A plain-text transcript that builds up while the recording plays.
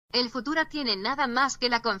El futuro tiene nada más que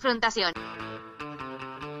la confrontación.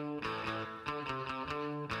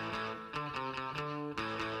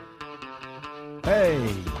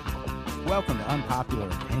 Hey, welcome to Unpopular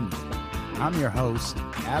Opinion. I'm your host,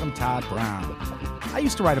 Adam Todd Brown. I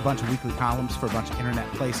used to write a bunch of weekly columns for a bunch of internet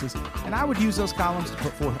places, and I would use those columns to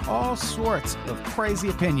put forth all sorts of crazy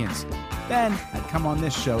opinions. Then I'd come on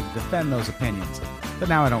this show to defend those opinions. But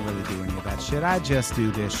now I don't really do any of that shit. I just do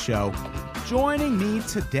this show. Joining me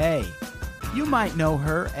today, you might know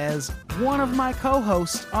her as one of my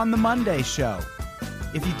co-hosts on The Monday Show.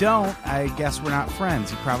 If you don't, I guess we're not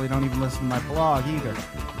friends. You probably don't even listen to my blog either.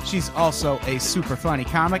 She's also a super funny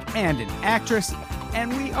comic and an actress,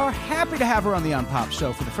 and we are happy to have her on the Unpop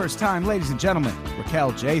Show for the first time. Ladies and gentlemen,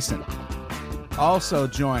 Raquel Jason. Also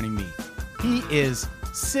joining me, he is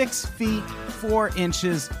 6 feet 4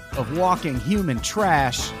 inches of walking human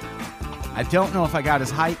trash. I don't know if I got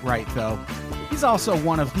his height right, though. He's also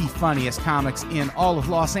one of the funniest comics in all of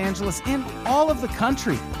Los Angeles and all of the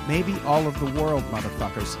country. Maybe all of the world,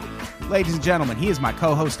 motherfuckers. Ladies and gentlemen, he is my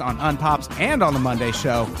co-host on Unpops and on The Monday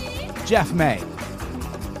Show, Jeff May.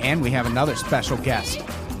 And we have another special guest.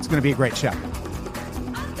 It's going to be a great show.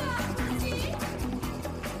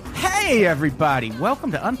 Hey, everybody.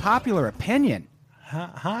 Welcome to Unpopular Opinion.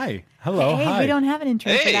 Hi. Hello. Hey, hi. we don't have an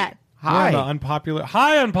intro for that. Hi. Unpopular.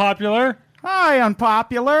 Hi, Unpopular. Hi,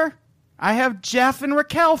 Unpopular. I have Jeff and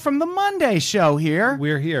Raquel from The Monday Show here.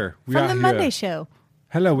 We're here. We From are the here. Monday Show.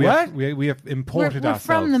 Hello. We What? Have, we have imported We're ourselves.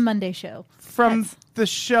 from the Monday Show. From That's- the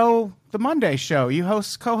show, The Monday Show. You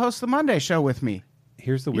co-host The Monday Show with me.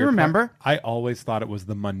 Here's the You weird remember? part. I always thought it was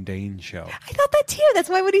the mundane show. I thought that too. That's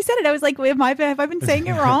why when he said it, I was like, wait, have I been saying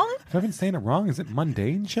it wrong? Have I been saying it wrong? Is it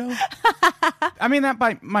mundane show? I mean, that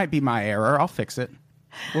might be my error. I'll fix it.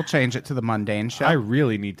 We'll change it to The Mundane Show. I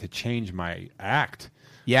really need to change my act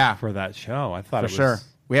Yeah, for that show. I thought for it was... sure.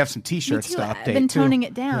 We have some Me T-shirts too. to I've update, been too. toning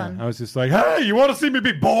it down. I was just like, hey, you want to see me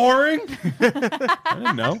be boring? I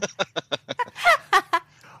didn't know.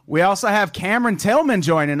 We also have Cameron Tillman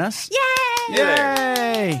joining us. Yay!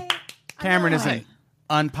 Yay! Cameron is an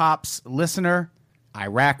Unpops listener,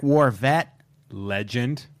 Iraq War vet,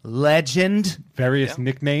 Legend. legend, Various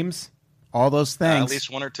nicknames. all those things. At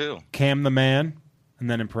least one or two. Cam the Man. And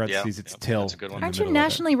then in parentheses, Yeah, it's yeah, Till. that's a good one. in the Aren't you middle of it.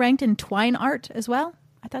 nationally ranked in twine art as well?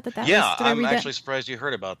 I thought that was. Yeah, Did I I'm read that? actually surprised you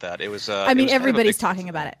heard about that. It was. I mean, everybody's talking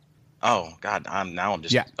about it. Oh God, I'm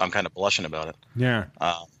just. Yeah. I'm kind of blushing about it. Yeah.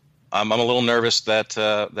 I'm a little nervous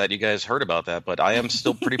that you guys heard about that, but I am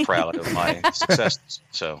still pretty proud of my successes.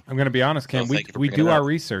 So I'm going to be honest, Cam. Well, we thank you for we bringing do it our up.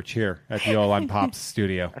 research here at the All on Pops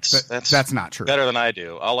studio. That's not true. better than I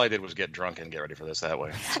do. All I did was get drunk and get ready for this that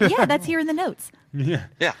way. Yeah, that's here in the notes. Yeah.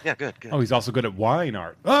 Yeah, good. Oh, he's also good at wine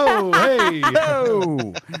art. Oh, hey.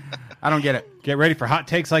 Oh, I don't get it. Get ready for hot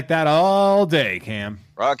takes like that all day, Cam.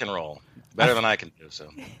 Rock and roll, better than I can do. So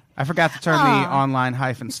I forgot to turn the Aw.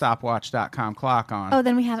 online-stopwatch.com clock on. Oh,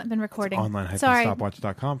 then we haven't been recording. Sorry.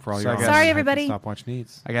 Online-stopwatch.com for all So your I guess- online Sorry, everybody. stopwatch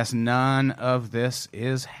needs. I guess none of this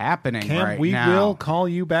is happening Cam, right we now. will call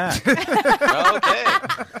you back.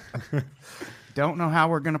 okay. Don't know how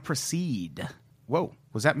we're going to proceed. Whoa,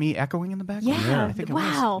 was that me echoing in the background? Yeah. I think it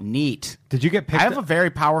Wow. was. Neat. Did you get I picked have a up? very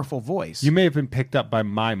powerful voice. You may have been picked up by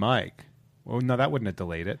my mic. Well, no, that wouldn't have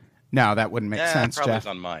delayed it. No, that wouldn't make Yeah, sense, probably Jeff.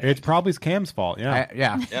 on mine. It's probably Cam's fault. Yeah.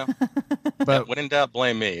 Yeah, Yeah. but When in doubt,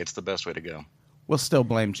 blame me. It's the best way to go. we'll still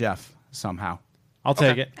blame Jeff somehow. I'll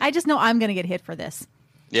take it. I just know I'm going to get hit for this.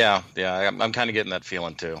 Yeah. I'm kind of getting that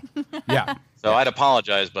feeling too. Yeah. So I'd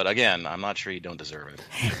apologize, but again, I'm not sure you don't deserve it.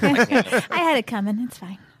 I had it coming. It's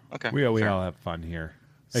fine. Okay. We fair. all have fun here.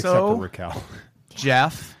 Except So- for Raquel.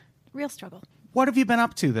 Jeff, Real struggle. what have you been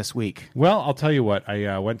up to this week? Well, I'll tell you what.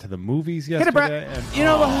 I went to the movies Hit it, Brett. yesterday. And, You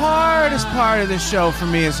know, the hardest part of this show for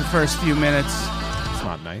me is the first few minutes it's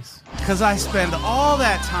not nice. because I spend all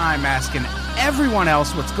that time asking everyone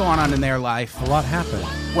else what's going on in their life A lot happened.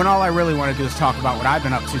 when all I really want to do is talk about what I've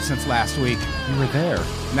been up to since last week. You were there.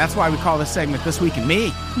 And that's why we call this segment This Week in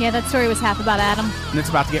Me. Yeah, that story was half about Adam. And it's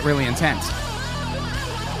about to get really intense.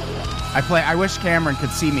 I wish Cameron could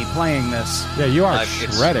see me playing this. Yeah, you are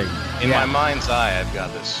It's- shredding. In Yeah. my mind's eye, I've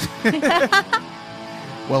got this.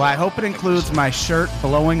 Well, I hope it includes my shirt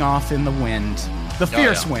blowing off in the wind. The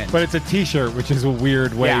fierce yeah. wind. But it's a T-shirt, which is a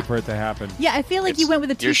weird way Yeah. for it to happen. Yeah, I feel like you went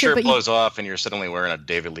with a Your t-shirt, shirt but you blows off, and you're suddenly wearing a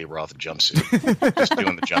David Lee Roth jumpsuit, just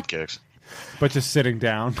doing the jump kicks. But just sitting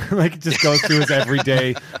down, like it just goes through his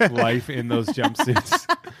everyday life in those jumpsuits.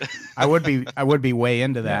 I would be way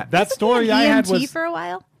into that. That story I had EMT was. for a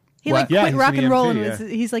while. He What? like Yeah, quit he's rock an and roll EMT, and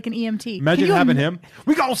was, he's like an EMT. Imagine Can you having him.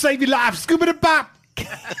 We gonna save your life, scuba da bop.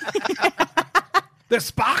 There's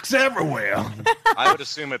sparks everywhere. I would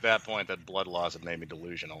assume at that point that blood loss had made me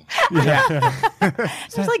delusional.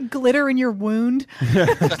 There's like glitter in your wound.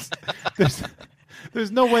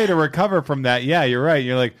 There's no way to recover from that. Yeah, you're right.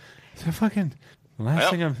 You're like, so fucking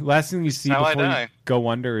last thing you see how I before you die. go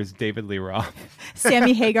under is David Lee Roth.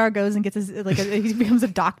 Sammy Hagar goes and gets his he becomes a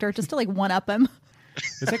doctor just to like one up him.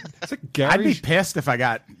 It's like Gary. I'd be pissed if I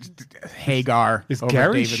got Hagar. Is over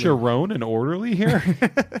Gary David Lee. Sharon an orderly here?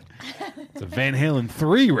 It's a Van Halen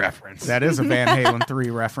 3 reference. That is a Van Halen 3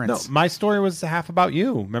 reference. No, my story was half about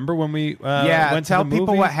you. Remember when we went tell to the people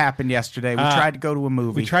movie? what happened yesterday. We tried to go to a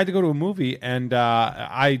movie. We tried to go to a movie, and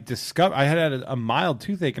I had a mild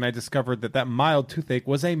toothache, and I discovered that mild toothache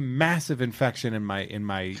was a massive infection in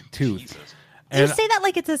my tooth. You say that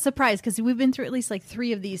like it's a surprise because we've been through at least like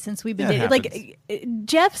 3 of these since we've been dating. happens. Like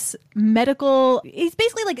Jeff's medical, he's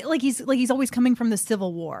basically like he's always coming from the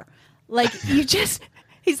Civil War. Like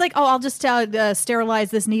he's like, oh, I'll just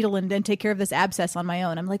sterilize this needle and take care of this abscess on my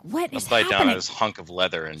own. I'm like, what is Bite happening? down this hunk of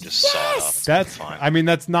leather and just saw it up. That's fine. I mean,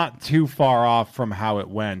 that's not too far off from how it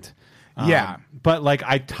went. Yeah. But like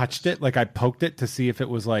I touched it, like I poked it to see if it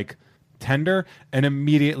was like tender, and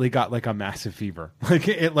immediately got like a massive fever.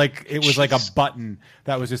 It was like a button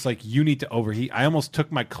that was just like, you need to overheat. I almost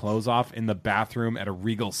took my clothes off in the bathroom at a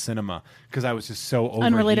Regal Cinema because I was just so overheating.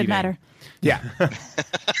 Unrelated matter. Yeah.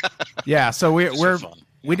 Yeah, so we fun.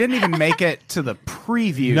 didn't even make it to the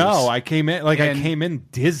previews. No, I came And- in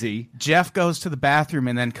dizzy. Jeff goes to the bathroom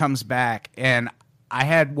and then comes back, and I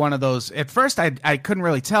had one of those. At first, I couldn't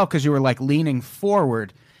really tell because you were like leaning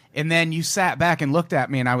forward, and then you sat back and looked at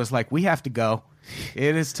me, and I was like, "We have to go.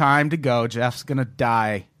 It is time to go. Jeff's gonna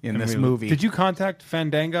die in this movie." Did you contact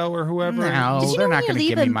Fandango or whoever? No. Did you they're know not when going to you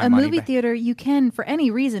give leave me my a money movie back. theater, you can, for any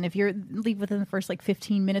reason, if you leave within the first like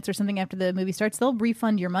 15 minutes or something after the movie starts, they'll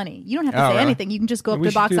refund your money. You don't have to Oh, say really? anything. You can just go up We to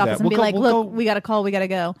the should box do that. office and be We'll like, go- look, we'll go- we got a call, we got to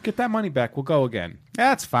go. Get that money back. We'll go again.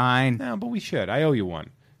 That's fine. No, but we should. I owe you one.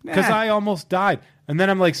 Because Nah. I almost died. And then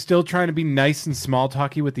I'm like still trying to be nice and small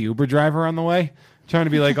talky with the Uber driver on the way. Trying to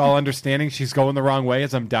be like all understanding. She's going the wrong way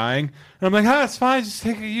as I'm dying. And I'm like, it's fine. Just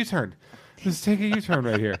take a U-turn. Just take a U-turn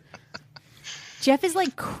right here. Jeff is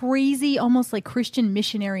like crazy, almost like Christian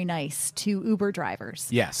missionary nice to Uber drivers.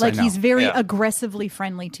 Yes, I like know. he's very Yeah. aggressively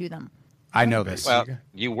friendly to them. I know this. Well,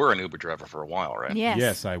 you were an Uber driver for a while, right? Yes.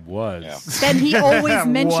 Yes, I was. Yeah. Then he always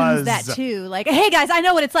mentions Was. that too. Like, hey guys, I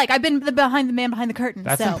know what it's like. I've been the man behind the curtain.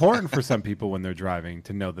 That's so. important for some people when they're driving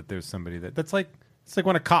to know that there's somebody that's like, it's like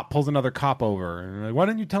when a cop pulls another cop over. And like, why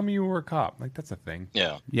didn't you tell me you were a cop? Like, that's a thing.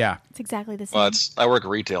 Yeah. Yeah. It's exactly the same. Well, I work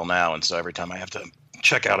retail now, and so every time I have to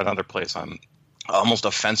check out another place, I'm almost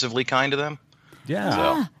offensively kind to them. Yeah.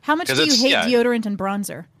 So, How much 'cause do you it's- hate yeah. deodorant and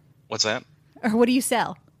bronzer? What's that? Or what do you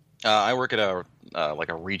sell? I work at a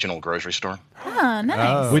regional grocery store. Ah,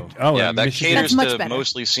 nice. Oh. Yeah, in that Michigan. caters That's much to better.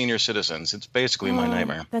 mostly senior citizens. It's basically my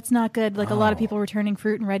nightmare. That's not good. Like a lot of people returning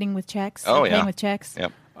fruit and writing with checks. Oh, or paying yeah. with checks.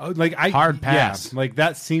 Yep. Like Hard pass. Yeah, like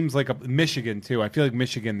that seems like Michigan too. I feel like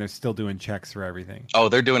Michigan, they're still doing checks for everything. Oh,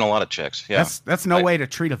 they're doing a lot of checks. Yeah. That's no way to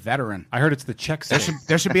treat a veteran. I heard it's the check state.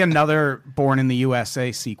 There should be another Born in the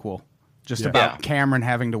USA sequel, just Yeah. about Yeah. Cameron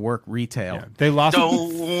having to work retail. Yeah, they lost.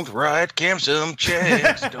 Don't write Cam some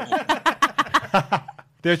checks. Don't.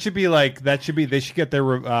 There should be like that. Should be they should get their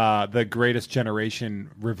the Greatest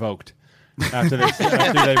Generation revoked after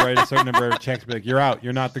they write a certain number of checks. Be like, you're out.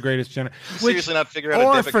 You're not the Greatest Generation. Seriously, not figure out a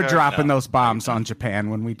Or debit for card? dropping No. those bombs on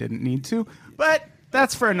Japan when we didn't need to. But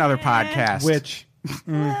that's for another podcast. Which,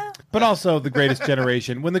 but also the Greatest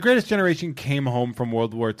Generation. When the Greatest Generation came home from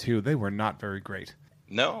World War II, they were not very great.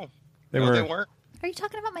 No. They No, were- they weren't. Are you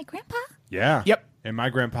talking about my grandpa? Yeah. Yep. And my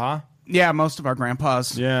grandpa. Yeah, most of our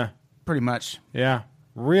grandpas, Yeah. pretty much. Yeah.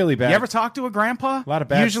 Really bad. You ever talk to a grandpa? A lot of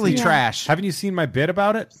bad Usually stuff. trash. Haven't you seen my bit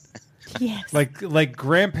about it? Yes. Like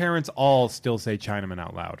grandparents all still say Chinaman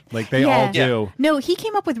out loud. Like they Yeah. all do. No, he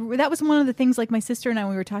came up with that was one of the things. Like my sister and I,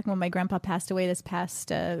 we were talking when my grandpa passed away this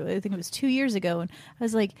past, I think it was 2 years ago, and I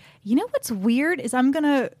was like, you know what's weird is I'm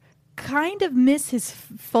gonna kind of miss his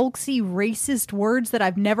folksy racist words that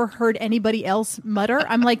I've never heard anybody else mutter.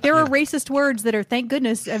 I'm like, there are racist words that are, thank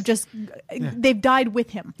goodness, have just they've died with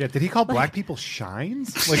him. Yeah, did he call black people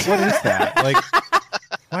shines? Like, what is that? Like,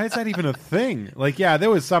 why is that even a thing? Like, yeah, there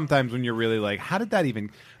was sometimes when you're really like, how did that even,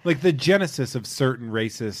 like, the genesis of certain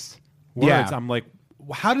racist words, Yeah. I'm like,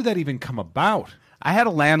 how did that even come about? I had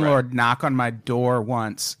a landlord knock on my door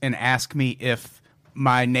once and ask me if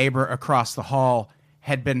my neighbor across the hall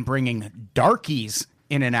had been bringing darkies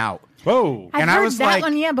in and out. Whoa. I've And I heard was that like-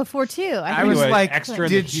 one, yeah, before too. I was Anyway, like, extra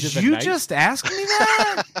in the did heat of the you night?" just ask me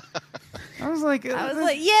that? I was like,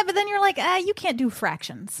 yeah, but then you're like, you can't do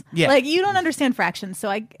fractions. Yeah. Like you don't understand fractions, so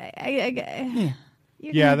I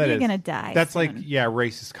Yeah, you're gonna die. That's soon. like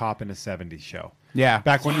racist cop in a '70s show. Yeah,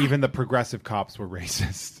 Back when even the progressive cops were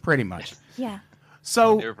racist. pretty much. yeah.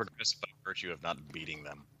 So They were progressive by virtue of not beating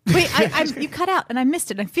them. Wait, you cut out and I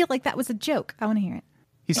missed it. I feel like that was a joke. I want to hear it.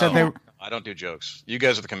 he said Yeah. I don't do jokes. You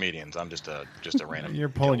guys are the comedians. I'm just a random. You're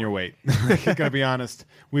pulling your weight. I gotta be honest.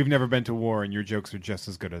 We've never been to war, and your jokes are just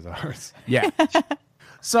as good as ours. yeah.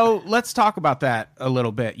 So let's talk about that a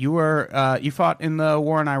little bit. You were you fought in the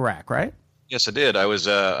war in Iraq, right? Yes, I did. I was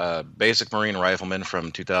a basic Marine rifleman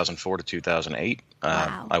from 2004 to 2008.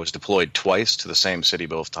 Wow. I was deployed twice to the same city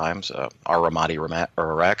both times, Ramadi,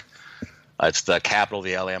 Iraq. It's the capital of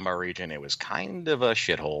the Al Anbar region. It was kind of a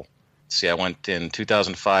shithole. See, I went in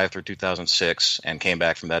 2005 through 2006 and came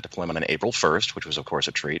back from that deployment on April 1st, which was, of course,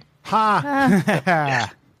 a treat.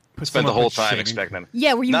 Ha! Spent the whole time expecting them.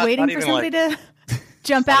 Yeah, were you waiting for somebody to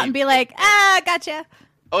jump out and be like, gotcha?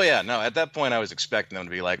 Oh, yeah. No, at that point, I was expecting them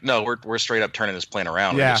to be like, no, we're straight up turning this plane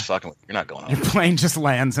around. Yeah. We're just fucking with you. You're not going on. Your plane just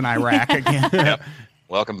lands in Iraq again. Yep.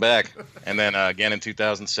 Welcome back. And then again in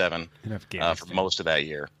 2007 In Afghanistan. for most of that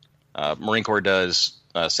year. Marine Corps does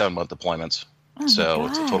 7-month deployments. Oh, So my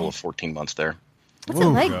it's a God. total of 14 months there. What's it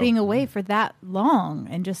Whoa, like bro. being away for that long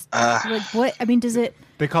and just like what? I mean, does it?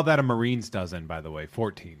 They call that a Marine's dozen, by the way.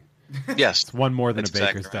 14. Yes. One more than That's a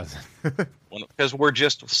baker's exactly dozen. Because we're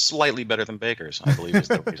just slightly better than bakers, I believe is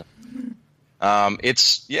the reason.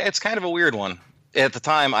 It's kind of a weird one. At the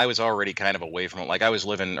time, I was already kind of away from it. Like I was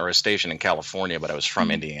living or a station in California, but I was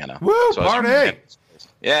from Indiana. Woo, I was party!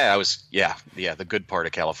 Yeah, I was. Yeah, the good part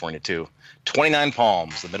of California too. 29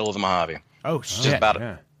 Palms, the middle of the Mojave. Oh Just shit! about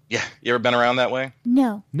Yeah. Yeah, you ever been around that way?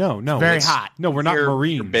 No. No. Very it's- hot. No, we're not Near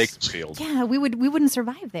Marines. Bakersfield. Yeah, we wouldn't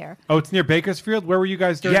survive there. Oh, it's near Bakersfield? Where were you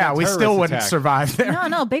guys during Yeah, that we terrorist still wouldn't attack? survive there.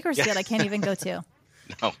 No, Bakersfield. I can't even go to.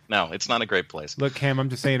 No, it's not a great place. Look, Cam, I'm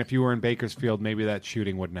just saying if you were in Bakersfield, maybe that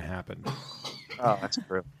shooting wouldn't have happened. Oh, that's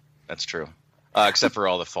true. That's true. Except for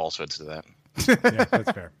all the falsehoods to that. Yeah,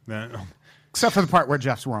 that's fair. No. Except for the part where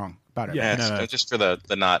Jeff's wrong about it. Yeah. Yeah, no. just for the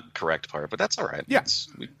not correct part, but that's all right. Yeah.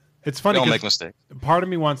 We It's funny don't 'cause make mistakes. part of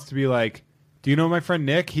me wants to be like, do you know my friend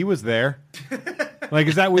Nick? He was there. Like,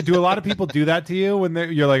 is that do a lot of people do that to you when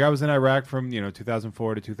you're like, I was in Iraq from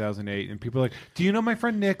 2004 to 2008, and people are like, do you know my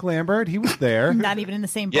friend Nick Lambert? He was there. Not even in the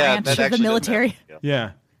same Yeah, branch that of the actually didn't military. happen. Yeah.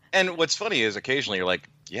 Yeah. And what's funny is occasionally you're like,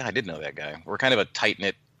 yeah, I did know that guy. We're kind of a tight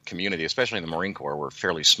knit community, especially in the Marine Corps. We're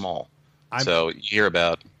fairly small. So you hear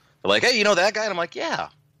about, they're like, hey, you know that guy? And I'm like, yeah.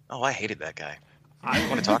 Oh, I hated that guy. I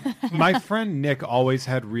want to talk. My friend Nick always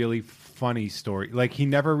had really funny stories. Like, he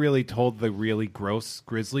never really told the really gross,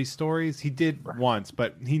 grisly stories. He did once,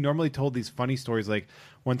 but he normally told these funny stories. Like,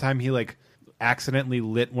 one time he, accidentally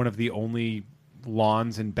lit one of the only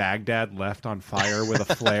lawns in Baghdad left on fire with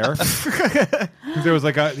a flare. 'Cause there was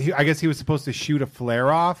I guess he was supposed to shoot a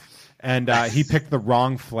flare off, and he picked the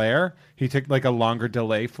wrong flare. He took, a longer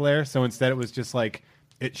delay flare, so instead it was just,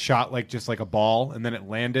 it shot, just like a ball, and then it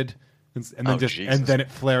landed, and then Jesus. and then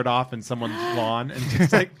it flared off in someone's lawn, and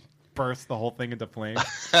just, burst the whole thing into flames.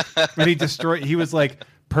 And he was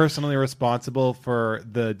personally responsible for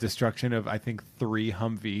the destruction of I think 3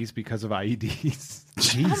 Humvees because of IEDs.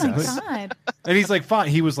 Jesus. Oh my God. And he's fine.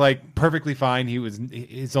 He was perfectly fine.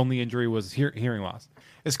 His only injury was hearing loss.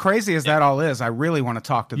 As crazy as that all is, I really want to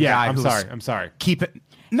talk to the guy I'm who's sorry. I'm sorry. keep it.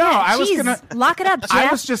 No, I was Jeez, gonna lock it up, Jeff. I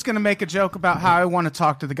was just gonna make a joke about how I want to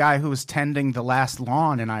talk to the guy who was tending the last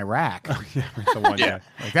lawn in Iraq. Yeah, the one Yeah. guy.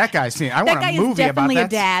 Like that guy's seen. I want guy a is movie about definitely a that.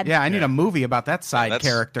 dad. Yeah, I need a movie about that side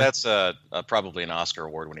character. That's probably an Oscar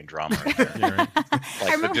award-winning drama right there. Yeah,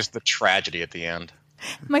 right. Like just the tragedy at the end.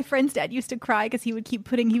 My friend's dad used to cry because he would keep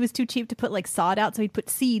he was too cheap to put sod out, so he'd put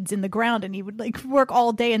seeds in the ground and he would work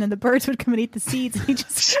all day, and then the birds would come and eat the seeds, and he'd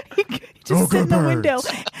just sit in the window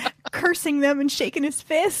cursing them and shaking his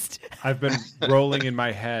fist. I've been rolling in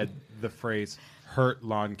my head the phrase "hurt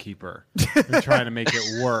lawn keeper" and trying to make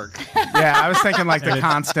it work. Yeah, I was thinking the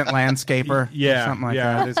constant landscaper. Yeah, or something like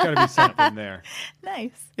yeah. that. There's got to be something there.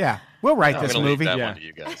 Nice. Yeah, we'll write I'm this gonna leave movie. that Yeah. one to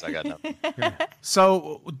you guys. I got nothing.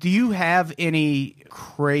 So, do you have any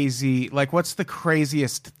crazy, what's the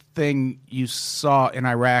craziest thing you saw in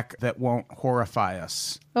Iraq that won't horrify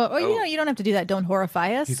us? Well, you don't have to do that. Don't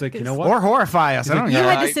horrify us. He's like, you 'cause- know what? Or horrify us? I don't You know.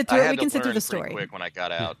 had to sit through it. had We can sit through learn the pretty story. quick when I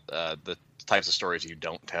got out, the types of stories you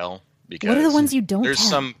don't tell. Because What are the ones you don't there's tell?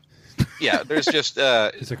 some. Yeah, there's just.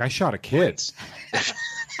 He's like, I shot a kid.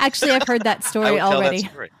 Actually, I've heard that I story would tell already.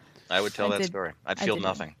 that story. I would tell I that did- story. I'd I feel did.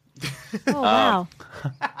 nothing. Oh wow!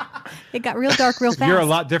 It got real dark real fast. You're a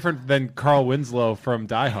lot different than Carl Winslow from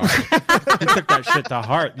Die Hard. He took that shit to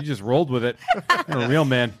heart. You just rolled with it. You're a real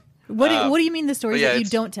man. What do you mean the stories yeah, that you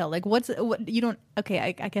it's- don't tell? What you don't? Okay,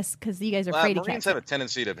 I guess because you guys are afraid to Marines catch. have a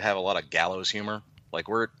tendency to have a lot of gallows humor. Like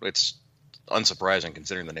it's unsurprising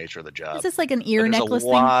considering the nature of the job. Is this like an ear But necklace there's a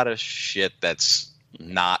lot of shit that's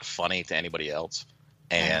not funny to anybody else.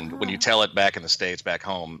 And when you tell it back in the States, back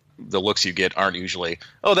home, the looks you get aren't usually,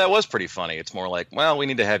 oh, that was pretty funny. It's more like, well, we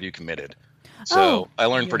need to have you committed. So I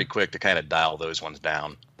learned pretty quick to kind of dial those ones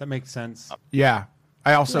down. That makes sense. Yeah.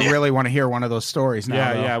 I also really want to hear one of those stories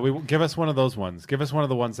now. Yeah, yeah. Give us one of those ones. Give us one of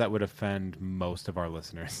the ones that would offend most of our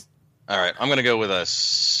listeners. All right, I'm going to go with a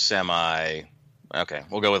semi. Okay,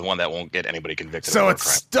 we'll go with one that won't get anybody convicted. So of it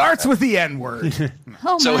crime. starts with the N word.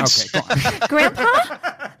 Oh So my! it's Okay, go on.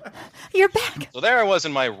 Grandpa, you're back. so there I was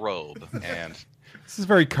in my robe, and This is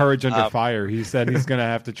very courage under fire. He said he's going to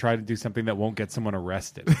have to try to do something that won't get someone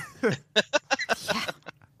arrested.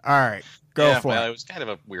 All right, go for well, it. it was kind of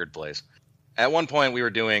a weird place. At one point, we were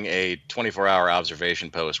doing a 24-hour observation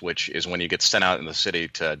post, which is when you get sent out in the city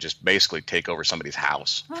to just basically take over somebody's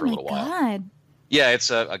house Oh for a my little while. God! Yeah, it's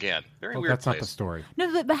again very Well, weird that's not the place. story.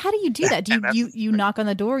 No, but how do you do that? Do you knock on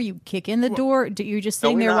the door? You kick in the door? You're just No,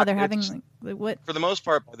 sitting we there while knock. they're having It's- like what? For the most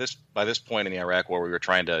part, by this point in the Iraq War, we were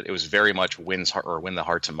trying to. It was very much win the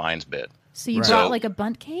hearts and minds bit. So you Right. brought So- like a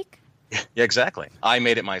bunt cake? Yeah, exactly. I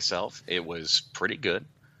made it myself. It was pretty good.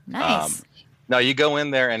 Nice. No, you go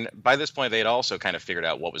in there, and by this point, they had also kind of figured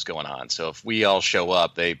out what was going on. So if we all show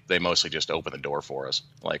up, they mostly just open the door for us.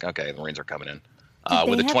 Like, okay, the Marines are coming in. Did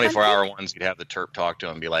With they the have 24-hour ones, you'd have the Terp talk to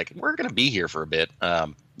them and be like, we're going to be here for a bit.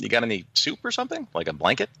 You got any soup or something? Like a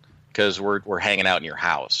blanket? Because we're hanging out in your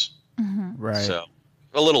house. Right. So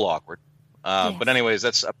a little awkward. Yes. But anyways,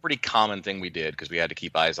 that's a pretty common thing we did because we had to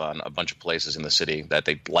keep eyes on a bunch of places in the city that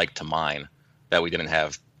they'd like to mine that we didn't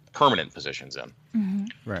have permanent positions in.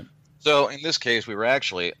 Right. So in this case, we were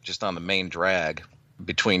actually just on the main drag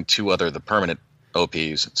between the permanent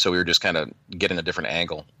OPs. So we were just kind of getting a different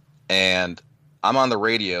angle. And I'm on the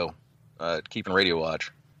radio, keeping radio watch,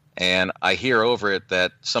 and I hear over it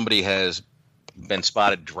that somebody has been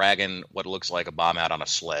spotted dragging what looks like a bomb out on a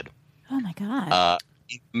sled. Oh my God!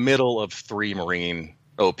 Middle of 3 Marine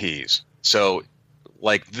OPs. So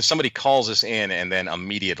like somebody calls us in, and then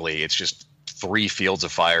immediately it's just 3 fields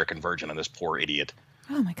of fire converging on this poor idiot.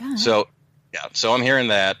 Oh my God! So, yeah, so I'm hearing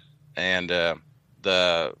that, and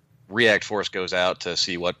the React force goes out to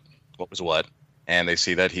see what was what, and they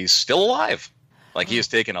see that he's still alive. Like, he has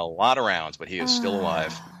taken a lot of rounds, but he is still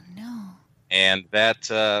alive. Oh no! And that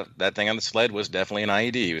thing on the sled was definitely an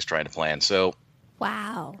IED he was trying to plan. So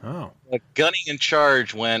Wow! Oh. the gunning in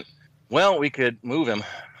charge went, well, we could move him,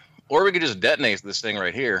 or we could just detonate this thing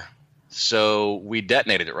right here. So we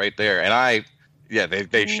detonated it right there, and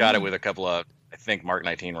they shot it with a couple of, I think, Mark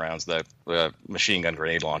 19 rounds, the machine gun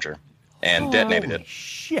grenade launcher, and detonated it.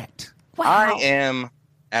 Shit. Wow! I am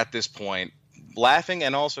at this point laughing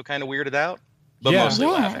and also kind of weirded out, but Yeah. mostly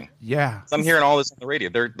Yeah. laughing. Yeah. I'm hearing all this on the radio.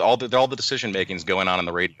 All the decision making's going on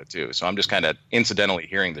the radio too. So I'm just kind of incidentally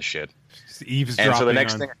hearing this shit. Just eavesdropping And so the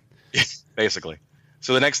next on- thing, basically,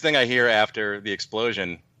 so the next thing I hear after the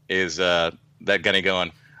explosion is that gunny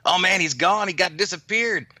going, "Oh man, he's gone. He got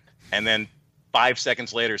disappeared." And then 5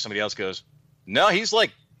 seconds later, somebody else goes, "No, he's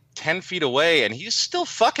like 10 feet away, and he's still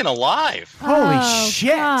fucking alive." Holy Oh,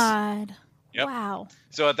 shit. God! Yep. Wow!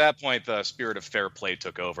 So at that point, the spirit of fair play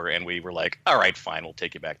took over, and we were like, all right, fine, we'll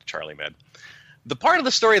take you back to Charlie Med. The part of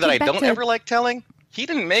the story that I Take back don't to- ever like telling, he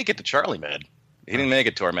didn't make it to Charlie Med. He didn't make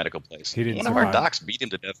it to our medical place. He didn't One of our survive. docs beat him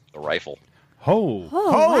to death with a rifle. Oh.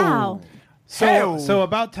 Oh, wow! So, Hey. so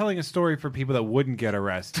about telling a story for people that wouldn't get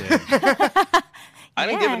arrested. I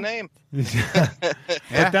didn't give Yeah. a name. But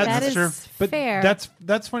That that's is true. But fair.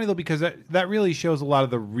 that's funny though, because that really shows a lot of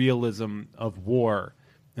the realism of war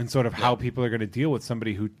and sort of how people are going to deal with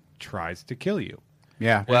somebody who tries to kill you.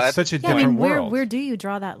 Yeah. Well, It's such a Yeah, I different mean, world. where do you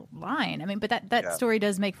draw that line? I mean, but that Yeah. story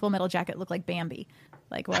does make Full Metal Jacket look like Bambi.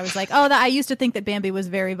 Like, where I was like, oh, I used to think that Bambi was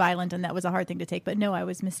very violent and that was a hard thing to take, but no, I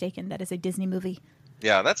was mistaken. That is a Disney movie.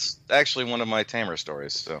 Yeah, that's actually one of my tamer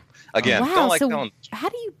stories. So again, wow. don't like So, telling. how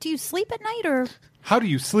do you sleep at night or? How do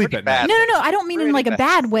you sleep Pretty at night? bad. No, I don't mean in Really like a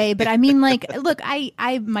bad. bad way, but I mean like, look, my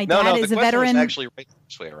No, dad no, is the a question veteran. was actually right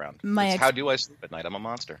this way around. My It's ex- how do I sleep at night? I'm a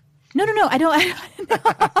monster. No, I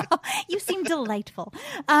don't. You seem delightful.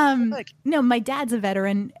 No, my dad's a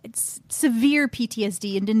veteran. It's severe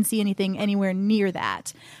PTSD and didn't see anything anywhere near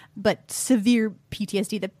that, but severe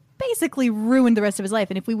PTSD that basically ruined the rest of his life.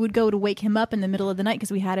 And if we would go to wake him up in the middle of the night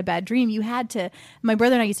because we had a bad dream, you had to, my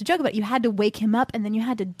brother and I used to joke about it, you had to wake him up and then you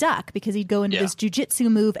had to duck because he'd go into Yeah. this jujitsu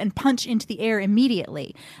move and punch into the air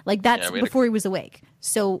immediately. Like that's Yeah, we had a- before he was awake.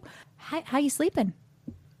 So how you sleeping?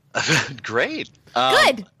 Great.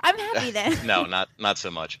 Good. I'm happy then. No, not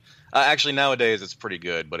so much. Actually, nowadays it's pretty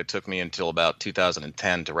good, but it took me until about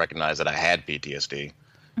 2010 to recognize that I had PTSD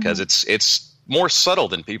because it's more subtle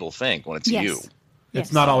than people think when it's Yes. you. It's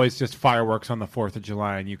Yes. not always just fireworks on the 4th of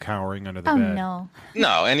July and you cowering under the Oh bed. no.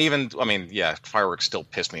 No, and even, I mean, yeah, fireworks still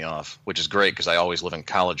piss me off, which is great because I always live in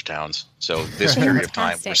college towns. So this period of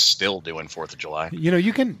time, we're Fantastic. still doing 4th of July. You know,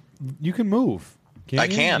 you can move. I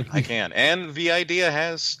Can't you? can. And the idea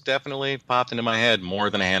has definitely popped into my head more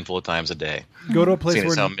than a handful of times a day. Go to a place Seeing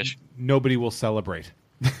as where how nobody will celebrate.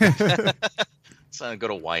 So go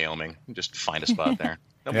to Wyoming. Just find a spot there.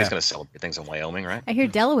 Nobody's Yeah. going to celebrate things in Wyoming, right? I hear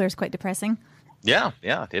Delaware's quite depressing. Yeah,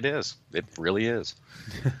 it is. It really is.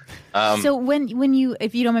 So when you,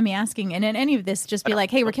 if you don't mind me asking, and in any of this, just be like,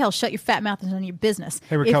 "Hey, Raquel, shut your fat mouth. It's none of your business."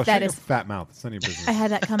 Hey, Raquel, if that shut your is, fat mouth. It's none of your business. I had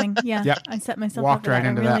that coming. Yeah, Yep. I set myself Walked up for right that.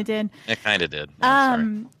 into I really that. did. It kind of did.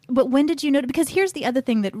 Sorry. But when did you notice? Because here's the other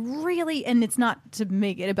thing that really, and it's not to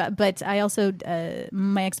make it about, but I also,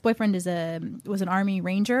 my ex-boyfriend was an Army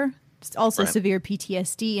Ranger, also Right. severe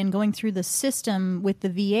PTSD, and going through the system with the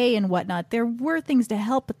VA and whatnot. There were things to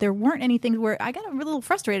help, but there weren't any things where I got a little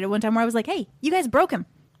frustrated at one time where I was like, "Hey, you guys broke him.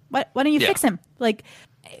 Why don't you Yeah. fix him?" Like,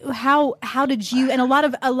 how did you? And a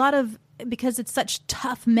lot of because it's such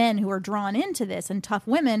tough men who are drawn into this and tough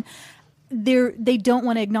women. They don't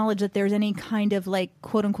want to acknowledge that there's any kind of like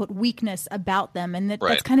quote unquote weakness about them, and that's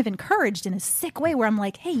Right. kind of encouraged in a sick way. Where I'm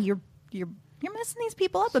like, hey, you're messing these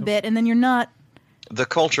people up a bit, and then you're not. The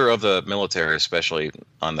culture of the military, especially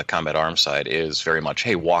on the combat arms side, is very much,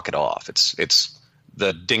 hey, walk it off. It's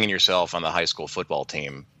the dinging yourself on the high school football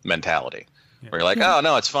team mentality. Where you're like, oh,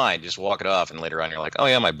 no, it's fine. Just walk it off. And later on, you're like, oh,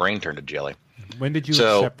 yeah, my brain turned to jelly. When did you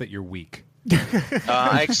So- accept that you're weak?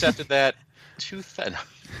 I accepted that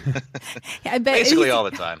I bet basically all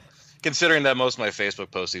the time. Considering that most of my Facebook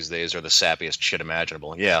posts these days are the sappiest shit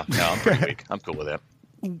imaginable. Yeah, no, I'm pretty weak. I'm cool with that.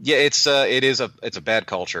 Yeah, it's a bad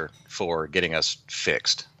culture for getting us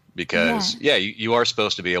fixed because you are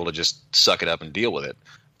supposed to be able to just suck it up and deal with it.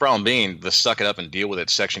 Problem being, the suck it up and deal with it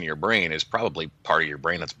section of your brain is probably part of your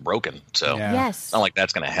brain that's broken. So Yeah. Yes. it's not like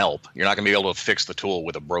that's going to help. You're not going to be able to fix the tool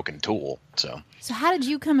with a broken tool. So So how did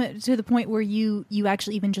you come to the point where you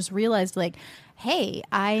actually even just realized like, hey,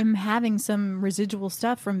 I'm having some residual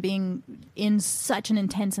stuff from being in such an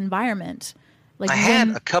intense environment? Like I had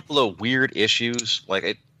a couple of weird issues.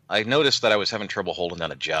 Like I noticed that I was having trouble holding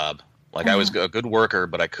down a job. Like I was a good worker,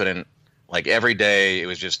 but I couldn't. Like every day, it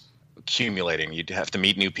was just accumulating. You'd have to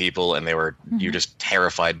meet new people, and you're just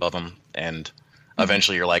terrified of them. And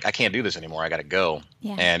eventually, you're like, I can't do this anymore. I got to go.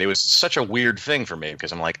 Yeah. And it was such a weird thing for me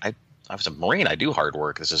because I'm like, I was a Marine. I do hard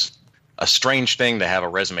work. This is a strange thing to have a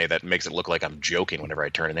resume that makes it look like I'm joking whenever I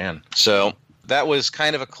turn it in. So that was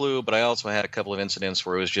kind of a clue, but I also had a couple of incidents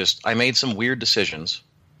where it was just I made some weird decisions,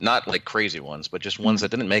 not like crazy ones, but just ones that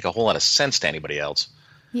didn't make a whole lot of sense to anybody else.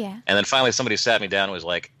 Yeah. And then finally somebody sat me down and was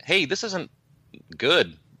like, hey, this isn't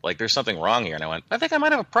good. Like there's something wrong here. And I went, I think I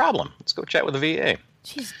might have a problem. Let's go chat with the VA.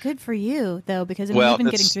 Geez, good for you though, because I mean, Well, even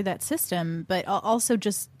getting that's- through that system, but also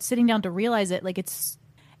just sitting down to realize it, like it's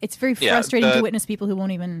very Yeah, frustrating to witness people who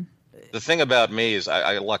won't even. The thing about me is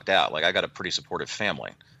I lucked out. Like I got a pretty supportive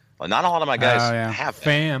family. Well, not a lot of my guys Oh, yeah. have that.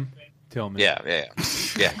 Fam, Tillman. Yeah,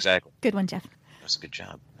 exactly. Good one, Jeff. That's a good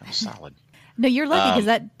job. That was solid. No, you're lucky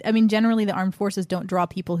because generally the armed forces don't draw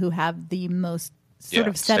people who have the most sort Yeah,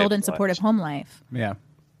 of settled and stable supportive lives. home life. Yeah.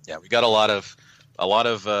 Yeah, we got a lot of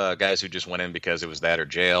guys who just went in because it was that or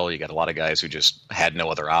jail. You got a lot of guys who just had no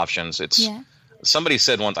other options. Somebody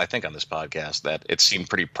said once, I think on this podcast, that it seemed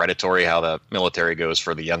pretty predatory how the military goes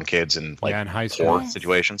for the young kids in like in high school. poor Yes.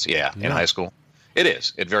 situations. Yeah, in high school. It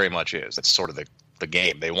is. It very much is. That's sort of the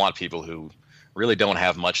game. They want people who really don't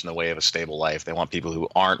have much in the way of a stable life. They want people who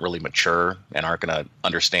aren't really mature and aren't going to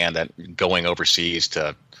understand that going overseas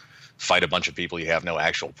to fight a bunch of people you have no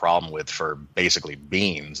actual problem with for basically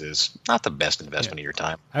beans is not the best investment of your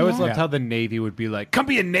time. I always Yeah. loved how the Navy would be like, come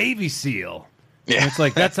be a Navy SEAL. Yeah. And it's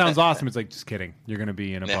like, that sounds awesome. It's like, just kidding. You're going to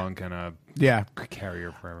be in a Yeah. bunk and a Yeah.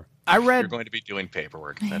 carrier forever. I You're read going to be doing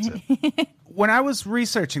paperwork. That's it. when I was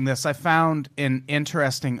researching this, I found an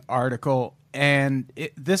interesting article, and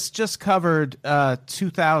this just covered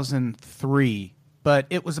 2003, but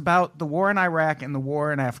it was about the war in Iraq and the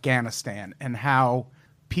war in Afghanistan and how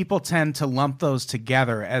people tend to lump those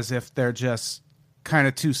together as if they're just kind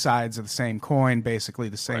of two sides of the same coin, basically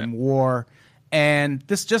the same war. And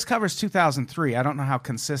this just covers 2003. I don't know how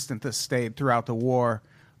consistent this stayed throughout the war,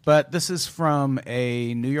 but this is from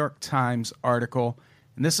a New York Times article.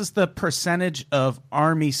 And this is the percentage of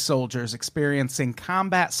Army soldiers experiencing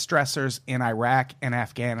combat stressors in Iraq and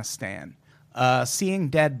Afghanistan. Seeing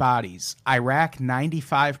dead bodies, Iraq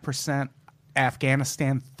 95%,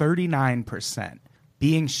 Afghanistan 39%.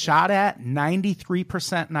 Being shot at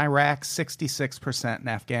 93% in Iraq, 66% in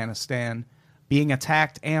Afghanistan. Being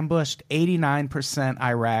attacked, ambushed, 89%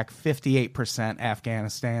 Iraq, 58%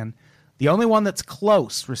 Afghanistan. The only one that's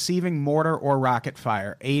close, receiving mortar or rocket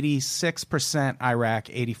fire, 86% Iraq,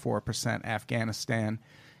 84% Afghanistan.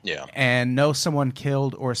 Yeah. And no someone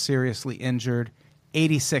killed or seriously injured,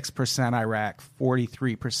 86% Iraq,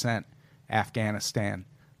 43% Afghanistan.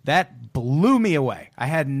 That blew me away. I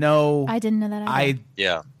had no I didn't know that either.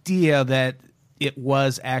 idea that it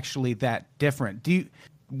was actually that different.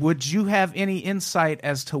 Would you have any insight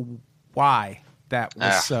as to why that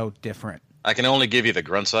was so different? I can only give you the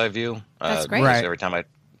grunt's eye view. That's great. Because Right. every time I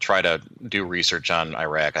try to do research on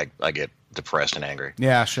Iraq, I get depressed and angry.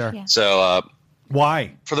 Yeah, sure. Yeah. So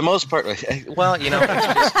Why? for the most part, well,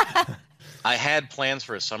 I had plans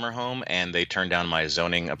for a summer home, and they turned down my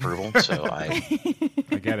zoning approval. So I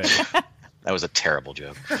get it. that was a terrible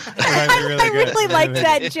joke. That's really I good. really liked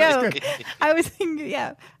that joke. I was thinking,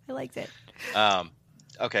 yeah, I liked it.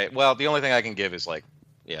 Okay, well, the only thing I can give is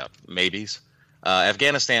maybes.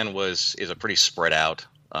 Afghanistan is a pretty spread out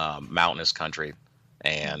mountainous country,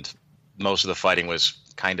 and most of the fighting was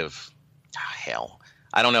kind of hell.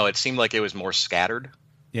 I don't know. It seemed like it was more scattered.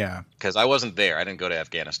 Yeah. Because I wasn't there. I didn't go to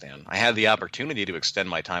Afghanistan. I had the opportunity to extend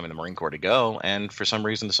my time in the Marine Corps to go, and for some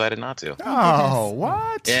reason decided not to. Oh,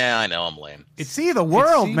 what? Yeah, I know I'm lame. See the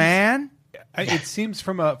world, seems- man. It seems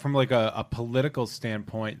from like a political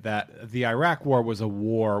standpoint that the Iraq War was a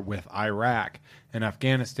war with Iraq, and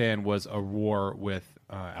Afghanistan was a war with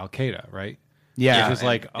Al Qaeda, right? Yeah. Which is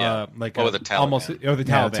like Or the Taliban. almost or the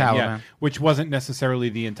Yeah, Taliban, the yeah, Taliban. which wasn't necessarily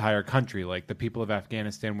the entire country. Like the people of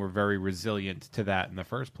Afghanistan were very resilient to that in the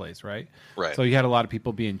first place, right? Right. So you had a lot of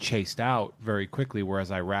people being chased out very quickly,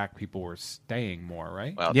 whereas Iraq people were staying more,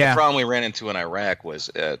 right? Well, Yeah. the problem we ran into in Iraq was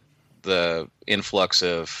the influx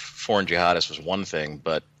of foreign jihadists was one thing,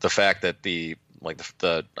 but the fact that the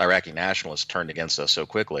Iraqi nationalists turned against us so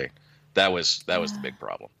quickly, that was the big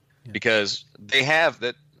problem. Because they have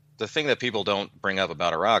that. The thing that people don't bring up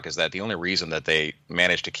about Iraq is that the only reason that they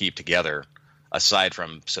managed to keep together, aside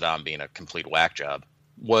from Saddam being a complete whack job,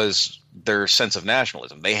 was their sense of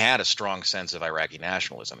nationalism. They had a strong sense of Iraqi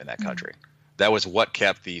nationalism in that country. That was what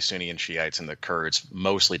kept the Sunni and Shiites and the Kurds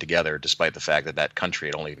mostly together, despite the fact that that country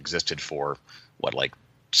had only existed for,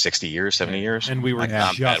 60 years, 70 years? And we were I'm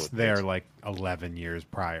bad just with there dates. like 11 years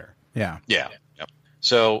prior. Yeah. Yeah. Yep.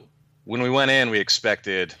 So when we went in, we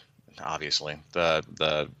expected, obviously,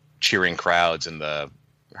 the cheering crowds and the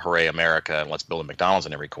hooray America and let's build a McDonald's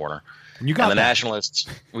in every corner. And you got the that. nationalists,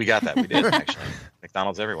 we got that. We did, actually.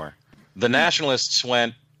 McDonald's everywhere. The nationalists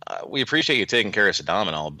went, we appreciate you taking care of Saddam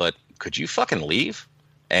and all, but could you fucking leave?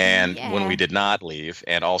 And when we did not leave,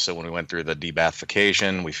 and also when we went through the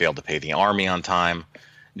de-Baathification, we failed to pay the army on time.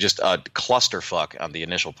 Just a clusterfuck on the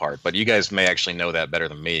initial part. But you guys may actually know that better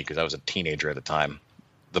than me because I was a teenager at the time.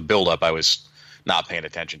 The buildup I was not paying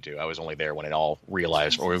attention to. I was only there when we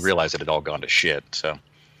realized it had all gone to shit. So,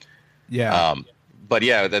 Yeah. but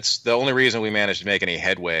yeah, that's the only reason we managed to make any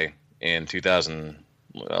headway in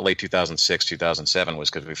late 2006, 2007 was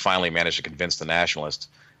because we finally managed to convince the nationalists,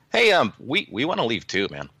 hey, we want to leave too,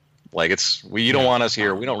 man. Like you don't want us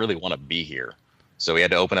here. We don't really want to be here. So we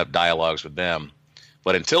had to open up dialogues with them.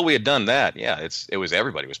 But until we had done that,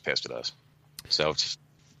 everybody was pissed at us. So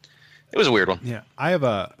it was a weird one. Yeah, I have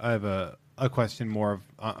a question more of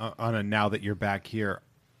on a now that you're back here.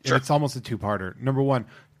 Sure. It's almost a two-parter. Number one,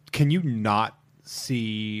 can you not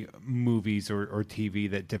see movies or TV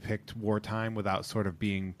that depict wartime without sort of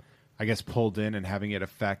being, I guess, pulled in and having it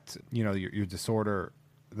affect your disorder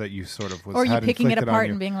that you sort of was Or you had picking it inflicted on apart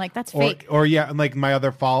you? and being like, that's fake. Or yeah, and like my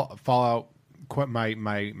other fallout.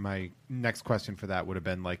 My next question for that would have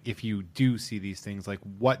been like, if you do see these things, like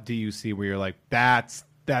what do you see where you're like, that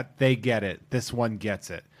they get it, this one gets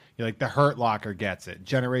it. You're like, the Hurt Locker gets it,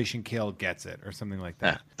 Generation Kill gets it, or something like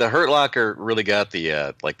that. Yeah. The Hurt Locker really got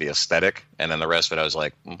the the aesthetic, and then the rest of it, I was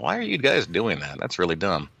like, why are you guys doing that? That's really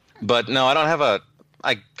dumb. But no,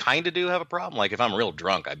 I kind of do have a problem. Like if I'm real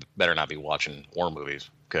drunk, I better not be watching horror movies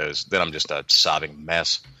because then I'm just a sobbing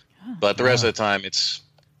mess. But the rest of the time,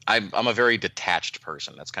 I'm a very detached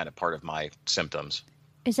person. That's kind of part of my symptoms.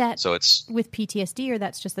 Is that So it's with PTSD, or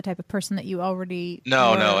that's just the type of person that you already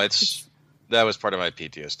no, were? that was part of my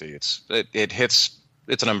PTSD. It hits.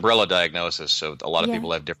 It's an umbrella diagnosis, so a lot of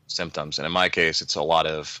people have different symptoms, and in my case, it's a lot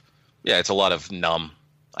of numb.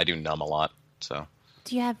 I do numb a lot. So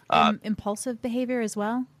Do you have impulsive behavior as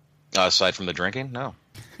well? aside from the drinking, no.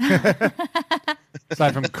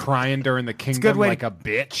 Aside from crying during the kingdom good way like to- a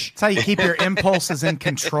bitch. That's how you keep your impulses in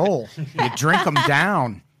control. You drink them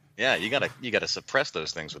down. Yeah, you gotta suppress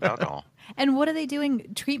those things with alcohol. And what are they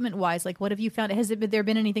doing treatment wise? Like, what have you found? Has there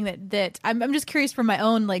been anything that I'm just curious for my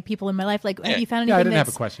own like people in my life? Like, have you found anything? Yeah, I didn't have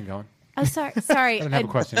that's- a question going. Oh, sorry. I didn't have a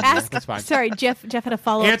question. That's fine. Sorry, Jeff had a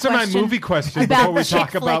follow-up Answer question. my movie question about before we chick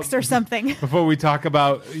talk about flicks or something. Before we talk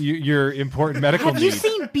about your important medical Have you needs.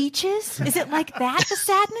 seen Beaches? Is it like that, the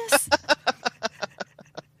sadness?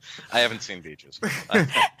 I haven't seen Beaches.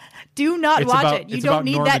 Do not It's watch about- it. You it's don't about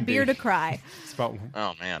need that Normandy. beer to cry. It's about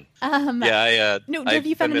Oh man. No, I've have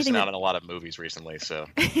you found been missing anything out that- on a lot of movies recently, so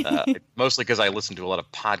mostly because I listen to a lot of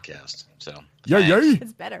podcasts. So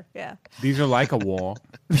It's better, yeah. These are like a war.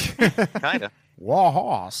 kind of War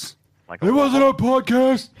horse. like It wasn't our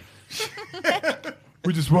podcast.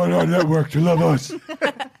 We just want our network to love us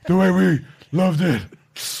the way we loved it.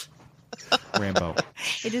 Rambo.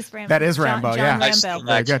 It is Rambo. That is John Rambo, yeah. I Rambo. still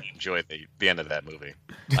Very actually good. enjoyed the end of that movie.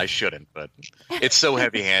 I shouldn't, but it's so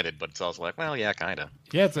heavy-handed. But it's also like, well, yeah, kind of.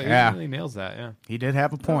 Yeah, Yeah. it really nails that. Yeah. He did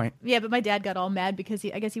have a point. Yeah, but my dad got all mad because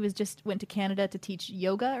I guess he went to Canada to teach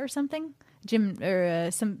yoga or something, gym or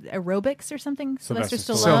some aerobics or something. Sylvester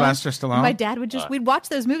Sylvester Stallone. My dad would we'd watch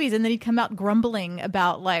those movies and then he'd come out grumbling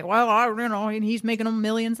about like, and he's making them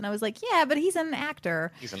millions, and I was like, yeah, but he's an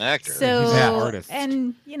actor. He's an actor. So He's an artist.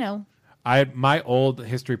 and My old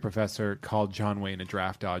history professor called John Wayne a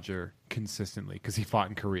draft dodger consistently because he fought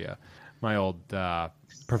in Korea. My old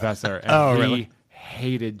professor, and he really?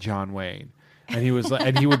 hated John Wayne, and he was like,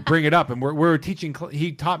 and he would bring it up, and we were teaching.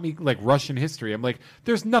 He taught me like Russian history. I'm like,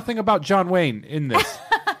 there's nothing about John Wayne in this.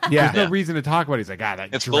 Yeah. There's no reason to talk about it. He's like, that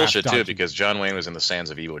It's draft bullshit too, dodging. because John Wayne was in the sands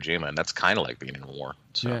of Iwo Jima, and that's kind of like being in war.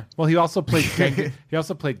 So. Yeah. Well, he also played he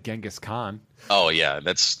also played Genghis Khan. Oh yeah,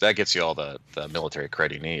 that gets you all the military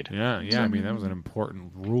credit you need. Yeah. I mean, that was an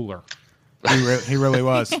important ruler. He really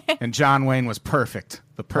was. And John Wayne was perfect.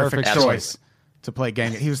 The perfect Perfect choice to play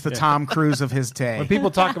Genghis. He was the Tom Cruise of his day. When people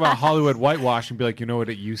talk about Hollywood whitewash and be like, you know what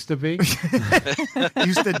it used to be? He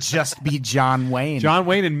used to just be John Wayne. John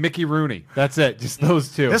Wayne and Mickey Rooney. That's it. Just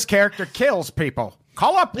those two. This character kills people.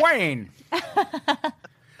 Call up Wayne.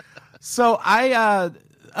 So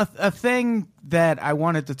a thing that I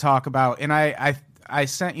wanted to talk about, and I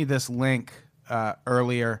sent you this link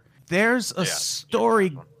earlier. There's a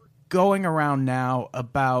story going around now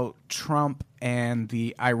about Trump and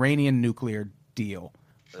the Iranian nuclear deal,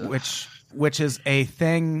 which is a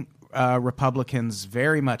thing Republicans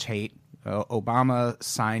very much hate. Obama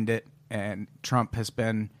signed it, and Trump has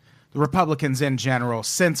been the Republicans in general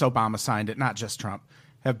since Obama signed it, not just Trump,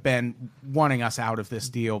 have been wanting us out of this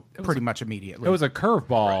deal pretty much immediately. It was a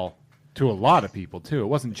curveball to a lot of people, too. It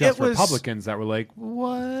wasn't just It was- Republicans that were like,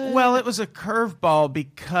 what? Well, it was a curveball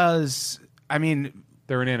because, I mean,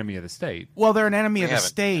 They're an enemy of the state. well, they're an enemy of the haven't-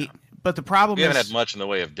 state, but the problem We is haven't had much in the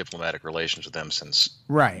way of diplomatic relations with them since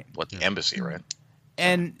right. the embassy, right?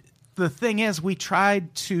 And the thing is, we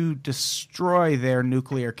tried to destroy their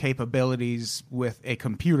nuclear capabilities with a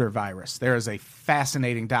computer virus. There is a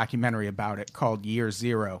fascinating documentary about it called Year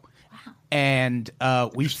Zero. And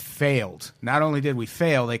we failed. Not only did we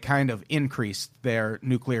fail, they kind of increased their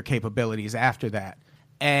nuclear capabilities after that.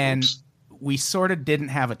 And we sort of didn't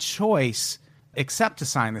have a choice except to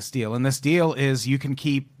sign this deal. And this deal is you can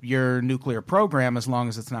keep your nuclear program as long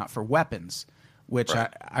as it's not for weapons, which Right.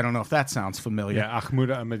 I don't know if that sounds familiar. Yeah, Ahmed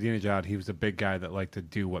Ahmadinejad, he was a big guy that liked to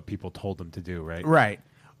do what people told him to do, right? Right.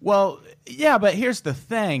 Well, yeah, but here's the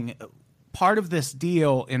thing. Part of this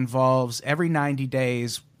deal involves every 90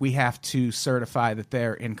 days we have to certify that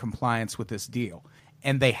they're in compliance with this deal.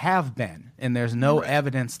 And they have been, and there's no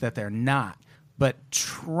evidence that they're not. But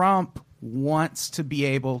Trump wants to be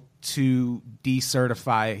able to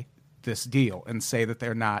decertify this deal and say that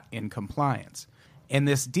they're not in compliance. And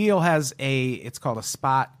this deal has it's called a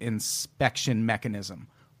spot inspection mechanism,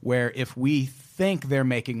 where if we think they're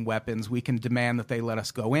making weapons, we can demand that they let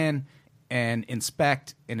us go in and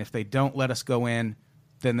inspect, and if they don't let us go in,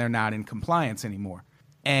 then they're not in compliance anymore.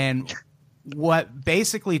 And what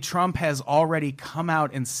basically Trump has already come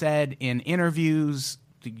out and said in interviews,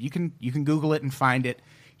 you can Google it and find it.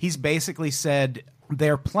 He's basically said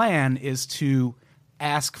their plan is to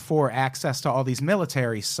ask for access to all these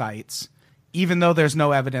military sites, even though there's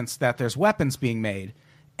no evidence that there's weapons being made.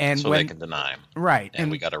 And So they can deny him. right, And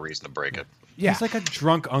we got a reason to break it. yeah, He's like a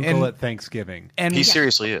drunk uncle And- at Thanksgiving. and He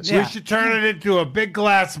seriously is. Yeah. We should turn it into a big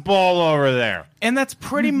glass bowl over there. And that's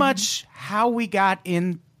pretty much how we got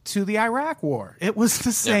into the Iraq war. It was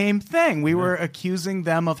the same thing. We were accusing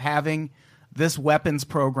them of having this weapons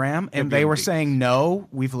program, and they were saying, no,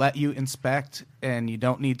 we've let you inspect, and you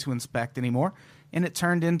don't need to inspect anymore. And it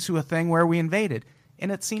turned into a thing where we invaded.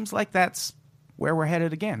 And it seems like that's where we're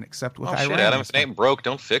headed again, except with Oh Iran. shit, Adam! this If it ain't broke,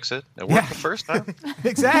 don't fix it. It worked Yeah. the first time.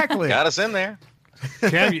 exactly. Got us in there.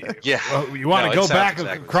 Cam, you, Yeah. well, you want No, to it go sounds back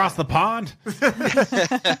exactly the across same. the pond?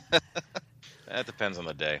 That depends on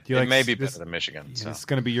the day. Do you It like may be this- better than Michigan. So. It's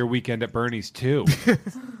going to be your weekend at Bernie's too.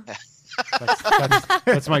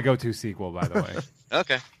 That's my go-to sequel, by the way.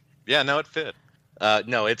 Okay. Yeah, no, it fit.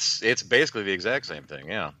 No, it's basically the exact same thing.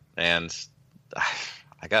 Yeah, and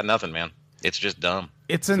I got nothing, man. It's just dumb.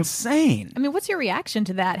 It's insane. I mean, what's your reaction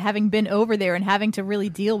to that? Having been over there and having to really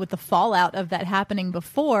deal with the fallout of that happening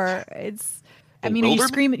before, it's. I mean, are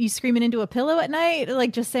you screaming into a pillow at night,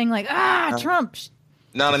 like just saying like, Trump.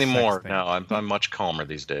 Not anymore. thing. No, I'm much calmer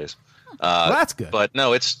these days. Well, that's good. But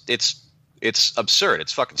no, it's absurd.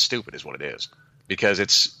 It's fucking stupid, is what it is.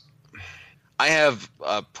 Because I have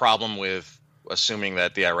a problem with assuming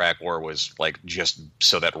that the Iraq War was like just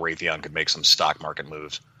so that Raytheon could make some stock market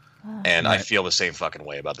moves. And I feel the same fucking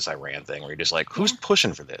way about this Iran thing, where you're just like, who's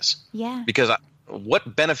pushing for this? Yeah. Because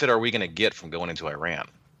what benefit are we going to get from going into Iran?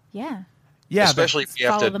 Yeah. Yeah, Especially if you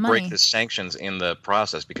have follow to the break money. the sanctions in the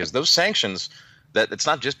process, because those sanctions, that it's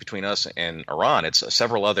not just between us and Iran, it's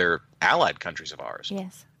several other allied countries of ours.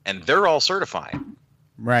 Yes. And they're all certifying.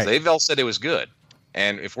 right. They've all said it was good.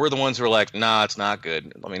 And if we're the ones who are like, nah, it's not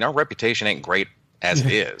good. I mean, our reputation ain't great as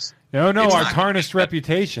it is. No, It's our not- tarnished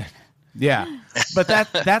reputation. Yeah, but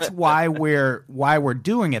that's why we're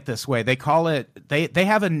doing it this way. They call it they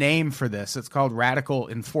have a name for this. It's called radical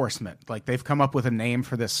enforcement. Like they've come up with a name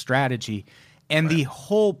for this strategy, and the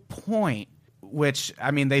whole point, which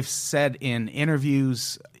I mean they've said in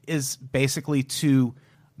interviews, is basically to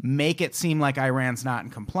make it seem like Iran's not in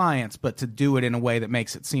compliance, but to do it in a way that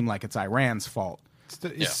makes it seem like it's Iran's fault.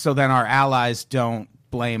 So then our allies don't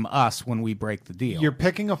blame us when we break the deal. You're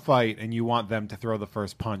picking a fight, and you want them to throw the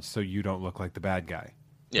first punch, so you don't look like the bad guy.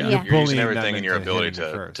 Yeah, Yeah. you're using Bullying them everything in your into ability hitting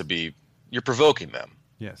them to first. be, you're provoking them.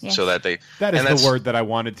 Yes. Yeah. So that they. That is and that's- the word that I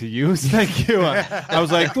wanted to use. Thank you. I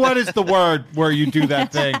was like, what is the word where you do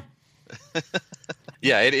that thing?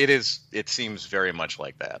 Yeah, it is. It seems very much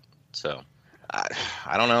like that. So,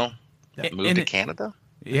 I don't know. Move and to it- Canada?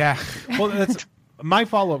 yeah, Well, that's my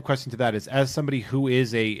follow-up question to that is, as somebody who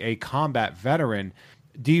is a combat veteran,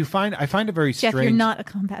 do you find I find it very Jeff, strange? you're not a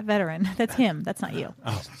combat veteran. That's him. That's not you.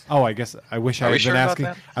 Oh, I guess I wish I Are we had sure been about asking.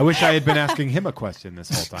 that? I wish I had been asking him a question this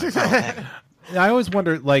whole time. I always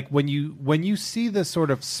wonder, like when you see the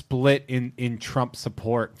sort of split in Trump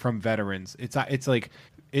support from veterans, it's like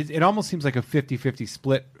it almost seems like a 50-50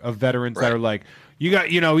 split of veterans that Right. are like,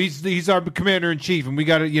 he's our commander in chief, and we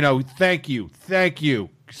got to thank you,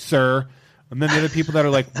 sir. And then the other people that are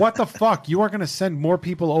like, what the fuck? You are going to send more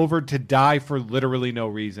people over to die for literally no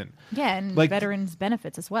reason. Yeah, and Like- veterans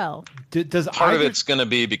benefits as well. Does Part of either- it's going to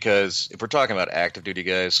be because if we're talking about active duty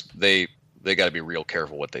guys, they got to be real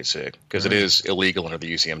careful what they say, because it is illegal under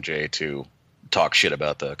the UCMJ to talk shit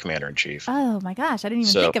about the commander in chief. Oh my gosh, I didn't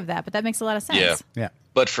even So- think of that, but that makes a lot of sense. Yeah. yeah.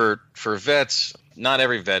 But for vets, not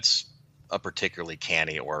every vet's a particularly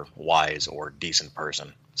canny or wise or decent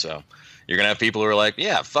person. So you're gonna have people who are like,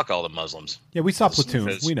 yeah, fuck all the Muslims. Yeah, we saw This Platoon.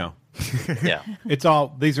 is- We know. Yeah.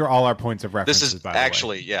 These are all our points of reference. This is by the way.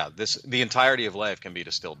 actually, the entirety of life can be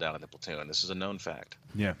distilled down in the platoon. This is a known fact.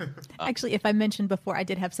 Yeah, Actually, if I mentioned before, I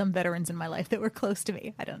did have some veterans in my life that were close to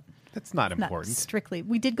me. I don't that's not not important. strictly.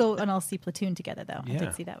 We did go and all see Platoon together, though. I Yeah.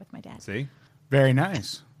 did see that with my dad. See, Very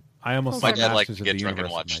nice. I almost My My saw dad liked Masters to of get the drunk and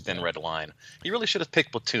Universe watch with my Thin dad. Red Line. You really should have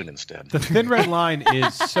picked Platoon instead. The Thin Red Line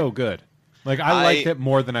is so good. Like I I- liked it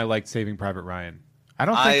more than I liked Saving Private Ryan. I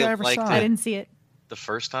don't think I ever liked saw it. I it. didn't see it. The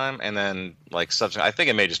first time, and then like subsequent, I think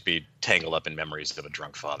it may just be tangled up in memories of a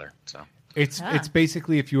drunk father. So It's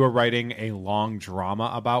basically if you were writing a long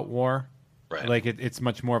drama about war. right, Like it's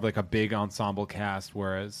much more of like a big ensemble cast,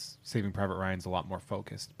 whereas Saving Private Ryan's a lot more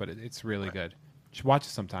focused. But it's really good. You should watch it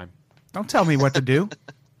sometime. Don't tell me what to do.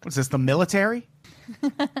 What's this, the military?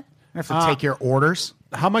 I have to take your orders.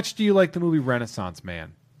 How much do you like the movie Renaissance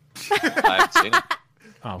Man? I haven't seen it,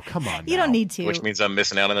 Oh, come on. You now. don't need to. which means I'm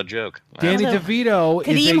missing out on a joke. Danny So- DeVito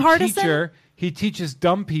is Kadeem a Hardison? teacher. He teaches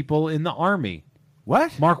dumb people in the army.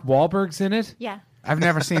 What? Mark Wahlberg's in it. Yeah. I've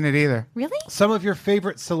never seen it either. Really? Some of your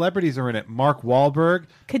favorite celebrities are in it. Mark Wahlberg.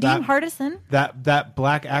 Kadeem Hardison? That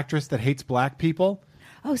black actress that hates black people.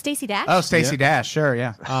 Oh, Stacey Dash? Oh, Stacey Dash, sure,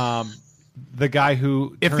 yeah. The guy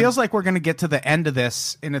who It feels like we're going to get to the end of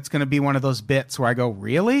this, and it's going to be one of those bits where I go,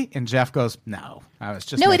 "Really?" and Jeff goes, "No, I was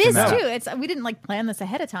just." No, it making is that too. up." It's we didn't like plan this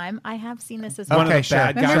ahead of time. I have seen this as one well. of Okay, the sure.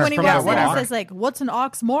 bad Remember guys when he from Yeah, walks in and whatever. says like, "What's an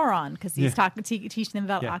oxymoron?" Because he's teaching them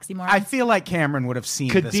about oxymorons. I feel like Cameron would have seen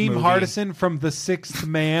this Kadeem movie. Hardison from The Sixth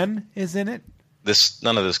Man is in it.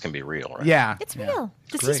 none of this can be real, right? Yeah. It's real.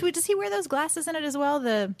 great. Does he wear those glasses in it as well?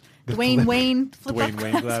 The Dwayne Wayne flip-up Dwayne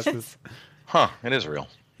Wayne glasses. Huh? It is real.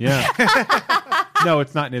 Yeah. No,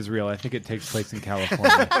 it's not in Israel. I think it takes place in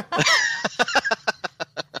California. All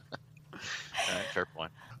right, fair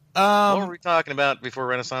point. What were we talking about before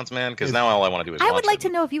Renaissance Man? Because now all I want to do is I watch would like it. to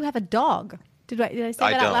know if you have a dog. Did I say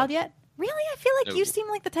I that out don't. loud yet? Really? I feel like No. you seem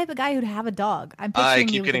like the type of guy who'd have a dog. I'm picturing I you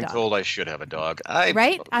keep with getting a dog. told I should have a dog.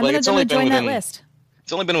 Right? I'm like, going it's to only been join that within- list.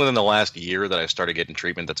 It's only been within the last year that I started getting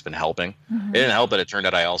treatment that's been helping. It didn't help that it turned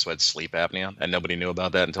out I also had sleep apnea, and nobody knew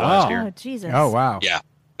about that until last Oh, year. Jesus. Oh, wow. Yeah,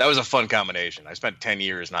 that was a fun combination. I spent 10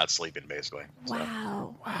 years not sleeping, basically. So,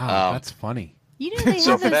 Wow. Wow, that's funny. You know they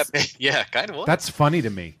so have for those, that, yeah, kind of was. That's funny to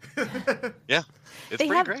me. Yeah, it's they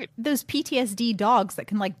pretty have great. those PTSD dogs that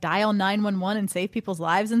can like dial 911 and save people's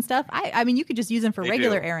lives and stuff. I mean, you could just use them for They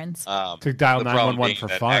regular do. errands. To dial The problem 911 being for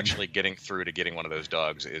that fun. actually getting through to getting one of those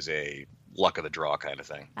dogs is a luck of the draw kind of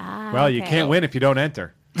thing. Well, you okay. can't win if you don't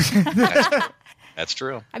enter. That's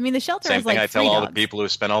true. I mean, the shelter Same has thing like I tell free all the dogs. people who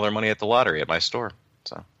spend all their money at the lottery at my store.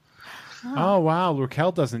 So Oh, wow.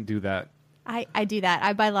 Raquel doesn't do that. I do that.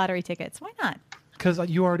 I buy lottery tickets. Why not? Because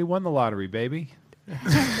you already won the lottery, baby.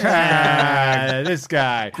 This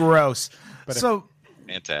guy. Gross. But So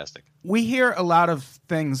fantastic. we hear a lot of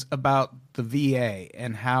things about the VA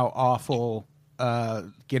and how awful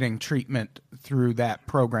getting treatment through that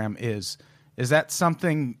program is. Is that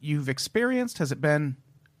something you've experienced? Has it been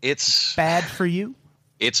It's bad for you?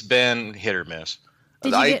 It's been hit or miss.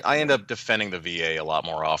 Did you I get- end up defending the VA a lot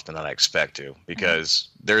more often than I expect to because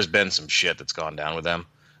there's been some shit that's gone down with them.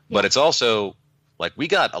 But it's also like we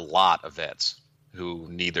got a lot of vets who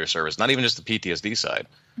need their service, not even just the PTSD side.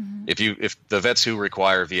 If the vets who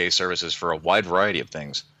require VA services for a wide variety of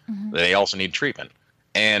things, they also need treatment.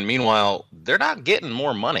 And meanwhile, they're not getting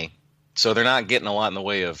more money, so they're not getting a lot in the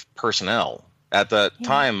way of personnel. At the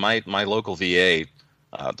time, my local VA,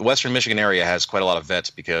 the Western Michigan area has quite a lot of vets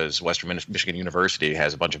because Western Michigan University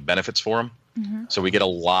has a bunch of benefits for them. So we get a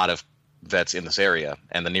lot of vets in this area,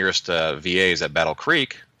 and the nearest VA is at Battle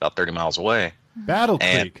Creek, about 30 miles away. Battle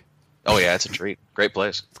And- Creek. Oh yeah, it's a treat. Great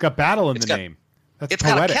place. It's got battle in It's the got- name. That's It's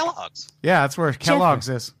got a poetic. Kellogg's. Yeah, that's where Kellogg's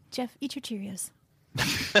is. Jeff, eat your Cheerios.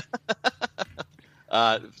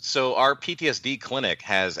 So our PTSD clinic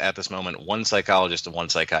has at this moment one psychologist and one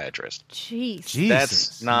psychiatrist. Jeez. Jesus.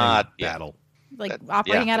 That's not battle. Like that-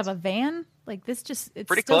 operating yeah, out of a van? Like this just it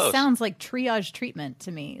Pretty still close. sounds like triage treatment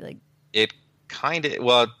to me. Like It kind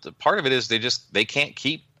of part of it is they can't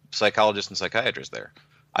keep psychologists and psychiatrists there.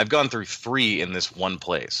 I've gone through 3 in this one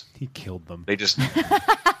place. He killed them. They just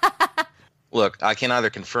look. I can neither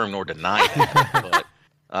confirm nor deny that.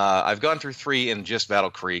 But I've gone through 3 in just Battle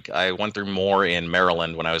Creek. I went through more in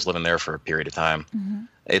Maryland when I was living there for a period of time.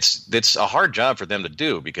 It's a hard job for them to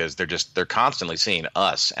do because they're constantly seeing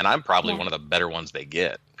us, and I'm probably Yeah. one of the better ones they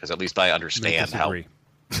get because at least I They understand how disagree.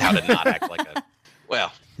 to not act like a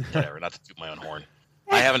well, whatever. Not to toot my own horn.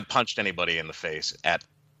 I haven't punched anybody in the face at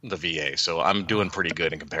the VA, so I'm doing pretty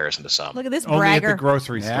good in comparison to some. look at this Only at bragger. the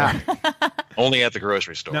grocery Yeah. store. Only at the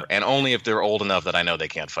grocery store, No. and only if they're old enough that I know they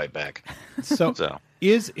can't fight back. So, So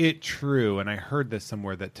is it true, and I heard this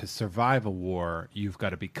somewhere, that to survive a war, you've got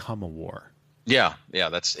to become a war? yeah,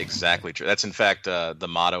 that's exactly true. That's in fact the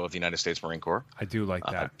motto of the United States Marine Corps. I do like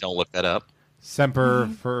that. Don't look that up. Semper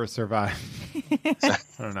for survive. I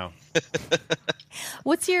don't know.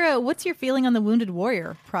 What's your feeling on the Wounded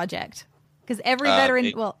Warrior project? Because every veteran.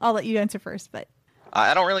 it- Well, I'll let you answer first. But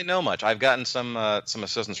I don't really know much. I've gotten some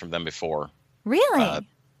assistance from them before. really,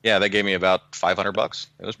 Yeah, they gave me about $500.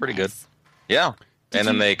 It was pretty good. Nice. Yeah, and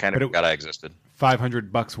then they kind But of it- forgot I existed.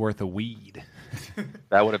 $500 worth of weed.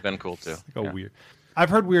 That would have been cool too. Go Yeah. weird. I've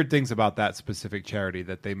heard weird things about that specific charity,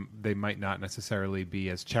 that they might not necessarily be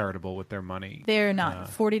as charitable with their money. they're not.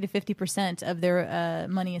 40 to 50% of their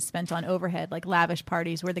money is spent on overhead, like lavish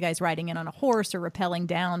parties where the guy's riding in on a horse or rappelling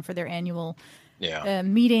down for their annual Yeah.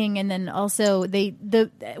 meeting, and then also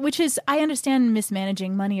which is, I understand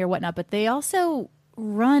mismanaging money or whatnot, but they also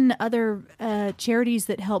run other charities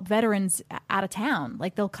that help veterans out of town.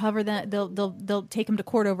 Like they'll cover that, they'll take them to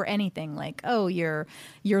court over anything. Like, oh, your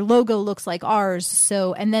logo looks like ours,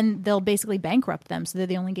 so, and then they'll basically bankrupt them, so they're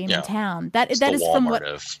the only game Yeah. in town. That It's that the is from Walmart what.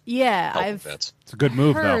 of Yeah, helping I've vets. It's a good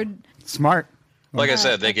move, heard. Smart. Like I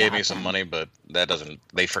said, I they gave me got some that. money, but that doesn't.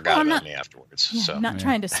 They forgot I'm about not- me afterwards. Yeah, so, I'm not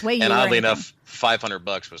trying to sway you. and or oddly anything. enough,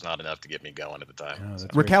 $500 was not enough to get me going at the time. though. So,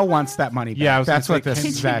 Raquel wants that money back. Yeah, I was gonna That's what say, this can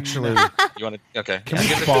is you- actually. you want to? Okay. Can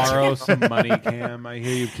we borrow some money, Cam? I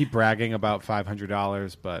hear you keep bragging about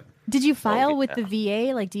 $500, but Did you file yeah. with the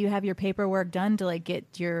VA? Like, do you have your paperwork done to like get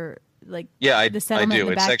your like Yeah, I the settlement do. and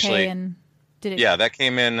the It's back actually pay and Did it? Yeah, that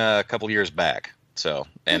came in a couple years back. So,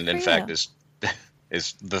 and Good in for fact, you.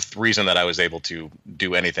 is the reason that I was able to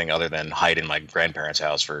do anything other than hide in my grandparents'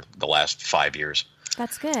 house for the last 5 years.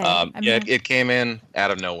 That's good. It came in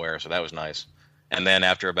out of nowhere, so that was nice. And then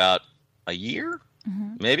after about a year,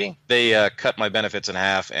 maybe, they cut my benefits in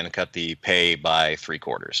half and cut the pay by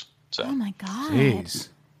 3/4. So, oh my god. Jeez.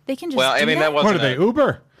 They can just. well, I do mean, that What wasn't are they,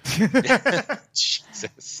 Uber?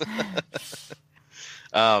 Jesus.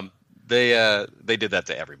 They did that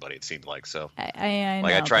to everybody. It seemed like so. I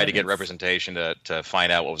Like I know, tried but to get it's- representation to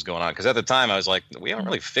find out what was going on because at the time I was like, we haven't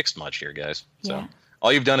really fixed much here, guys. So Yeah.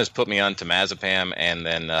 all you've done is put me on temazepam and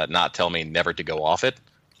then not tell me never to go off it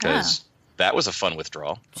because that was a fun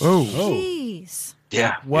withdrawal. Oh. Jeez.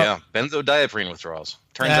 Yeah, What- yeah. Benzodiazepine withdrawals.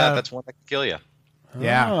 Turns out that's one that can kill you.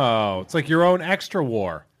 Yeah. Oh, it's like your own extra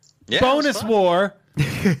war. Yeah, it was Bonus fun. war.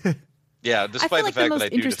 Yeah, despite like the the fact most that I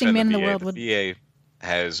do interesting defend man in the the VA, world would- the VA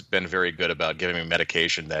has been very good about giving me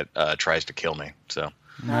medication that tries to kill me. So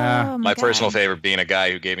Yeah. Oh, my God. personal favorite being a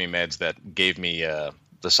guy who gave me meds that gave me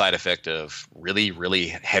the side effect of really, really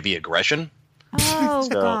heavy aggression. Oh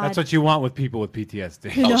god. That's what you want with people with PTSD.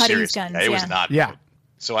 Who know how to use seriously. guns, It was yeah. not Yeah. good.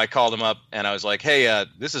 So I called him up and I was like, hey,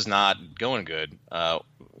 this is not going good.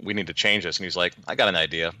 We need to change this. And he's like, I got an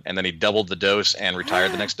idea. And then he doubled the dose and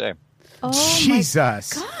retired the next day. Oh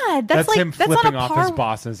Jesus. my god. That's like him that's flipping on a off par. his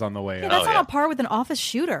bosses on the way Yeah, out. that's Oh, on yeah. a par with an office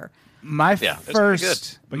shooter. My Yeah, it's pretty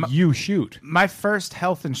first But you shoot. my first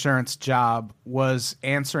health insurance job was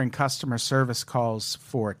answering customer service calls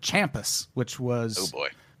for Champus, which was Oh, boy.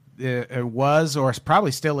 it was or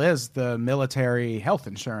probably still is the military health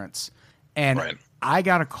insurance. And Right. I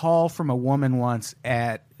got a call from a woman once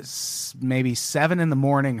at maybe 7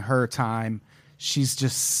 a.m. her time. She's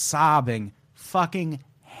just sobbing, fucking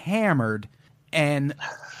hammered, and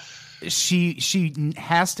she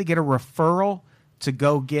has to get a referral to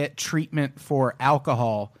go get treatment for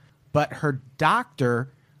alcohol, but her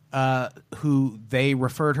doctor, who they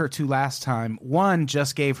referred her to last time, one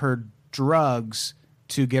just gave her drugs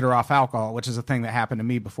to get her off alcohol, which is a thing that happened to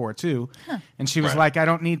me before too. And she was Right. like, I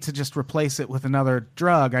don't need to just replace it with another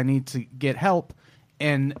drug. I need to get help.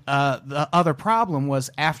 And the other problem was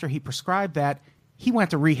after he prescribed that, he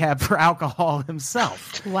went to rehab for alcohol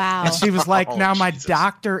himself. Wow. And she was like, Oh, now my Jesus.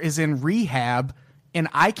 doctor is in rehab and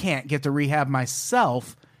I can't get to rehab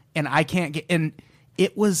myself and I can't get, and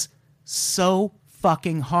it was so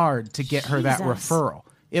fucking hard to get her that Jesus. referral.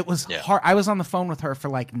 It was Yeah. hard. I was on the phone with her for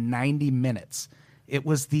like 90 minutes. It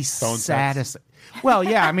was the sex? saddest. Well,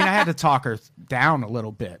 yeah, I mean, I had to talk her down a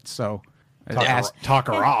little bit. So I asked, Talk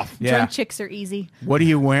her off. yeah, Drunk chicks are easy. what are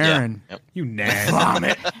you wearing? Yep. You nasty.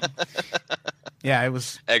 Vomit. Yeah, it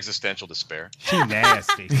was Existential despair. She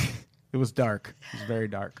nasty. it was dark. It was very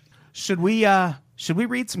dark. Should we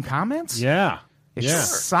read some comments? Yeah. Yeah.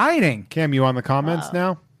 Exciting. Cam, you on the comments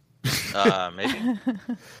now? Maybe.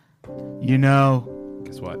 You know,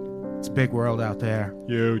 Guess what? it's a big world out there.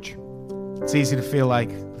 Huge. It's easy to feel like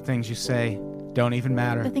the things you say don't even The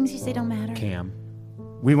matter. things you say don't matter. Cam.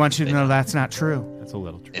 We want you to know that's not true. That's a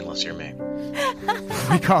little true. Unless you're me.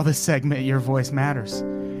 We call this segment Your Voice Matters,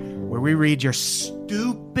 where we read your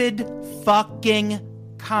stupid fucking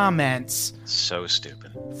comments So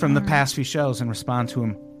stupid. from the past few shows and respond to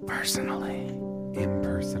them personally.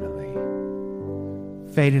 Impersonally.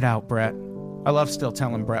 Fade it out, Brett. I love still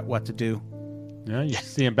telling Brett what to do. Yeah, you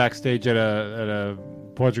see him backstage at a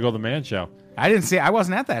Portugal the Man show. I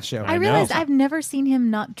wasn't at that show. I I realized know. I've never seen him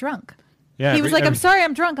not drunk. Yeah, He was like, every- I'm sorry,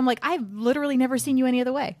 I'm drunk. I'm like, I've literally never seen you any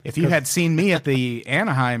other way. If you had seen me at the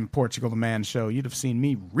Anaheim Portugal the Man show, you'd have seen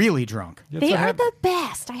me really drunk. That's They what are happened. the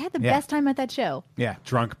best. I had the Yeah. best time at that show. Yeah.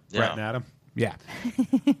 Drunk Brett Yeah. and Adam. Yeah.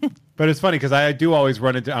 But it's funny because I do always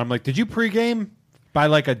run into. I'm like, did you pregame by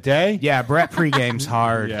like a day? Yeah, Brett pregame's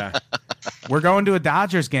hard. Yeah, We're going to a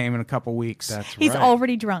Dodgers game in a couple weeks. that's He's right.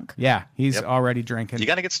 already drunk. Yeah, he's Yep. already drinking, You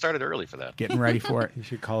got to get started early for that. getting ready for it. He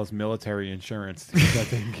should call his military insurance to get that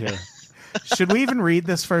taken care of. Should we even read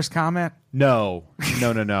this first comment? No.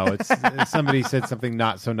 It's somebody said something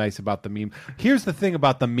not so nice about the meme. Here's the thing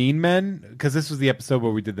about the Mean Men, because this was the episode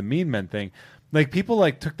where we did the Mean Men thing. Like people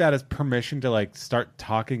like took that as permission to like start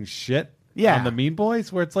talking shit Yeah. on the Mean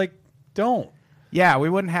Boys, where it's like, don't. Yeah, we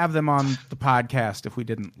wouldn't have them on the podcast if we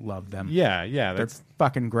didn't love them. Yeah, They're that's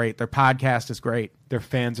fucking great. Their podcast is great. their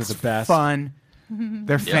fans are the best. Fun.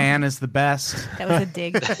 Their fan is the best. That was a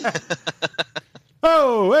dig.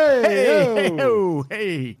 Oh, hey, Hey, oh.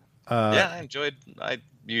 hey. Yeah, I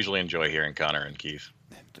usually enjoy hearing Connor and Keith.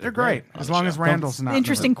 They're great as long as Randall's not.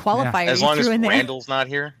 Interesting qualifier As you long as threw in there. Randall's not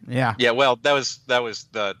here. Yeah. Yeah. Well, that was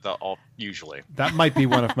the all usually. That might be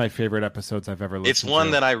one of my favorite episodes I've ever listened to. It's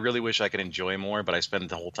one that I really wish I could enjoy more, but I spend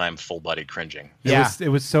the whole time full-bodied cringing. It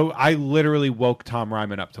was so. I literally woke Tom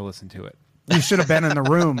Ryman up to listen to it. You should have been in the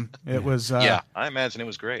room. It was. Yeah, I imagine it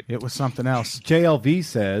was great. It was something else. JLV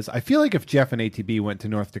says, I feel like if Jeff and ATB went to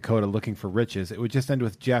North Dakota looking for riches, it would just end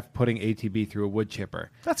with Jeff putting ATB through a wood chipper.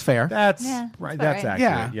 That's fair. That's Yeah, right. that's That's all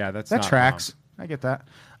right. accurate. Yeah, that's that not tracks. I get that.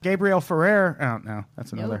 Gabriel Ferrer. Oh no,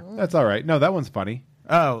 that's another. wrong. That's all right. No, that one's funny.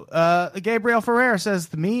 Gabriel Ferrer says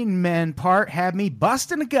the mean men part had me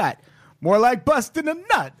busting a gut. More like busting a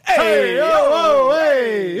nut. Hey,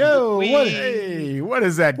 what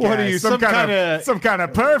is that guy? What are you, some kind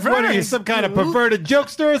of pervert? What are you, some kind of perverted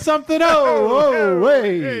jokester or something?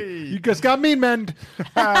 Hey. You just got mean men.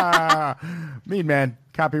 Mean Men.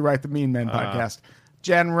 Copyright the Mean Men podcast.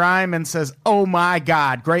 Jen Ryman says, oh my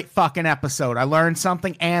God, great fucking episode. I learned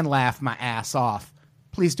something and laughed my ass off.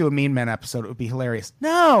 Please do a Mean Men episode. It would be hilarious.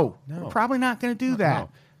 No. We're probably not going to do that.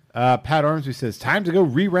 No. Pat Ormsby says, time to go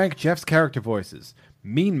re-rank Jeff's character voices.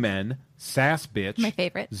 Mean Men, Sass Bitch. My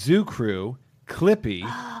favorite. Zoo Crew, Clippy,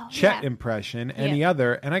 Chet yeah. impression, any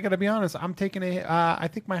other. And I got to be honest, I'm taking I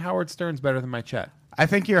think my Howard Stern's better than my Chet. I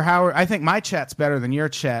think your Howard. I think my Chet's better than your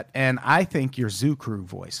Chet, and I think your Zoo Crew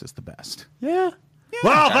voice is the best. Yeah.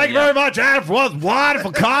 Well, thank you very much, Adam, for those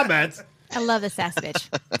wonderful comments. I love the sass bitch.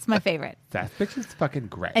 It's my favorite. Sass Bitch is fucking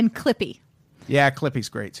great. And Clippy. Yeah, Clippy's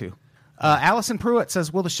great too. Allison Pruitt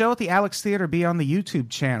says, will the show at the Alex Theater be on the YouTube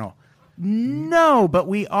channel? No, but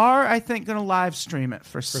we are, I think, going to live stream it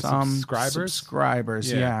for some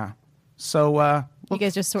subscribers. Yeah. So, You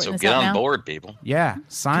guys just sorting So this get out on now? board, people. yeah,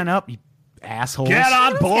 sign up, you assholes. Get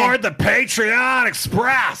on board the Patreon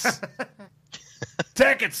Express.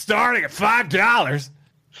 Tickets starting at $5.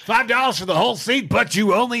 $5 for the whole seat, but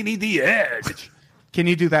you only need the edge. Can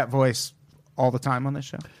you do that voice all the time on this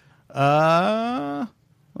show?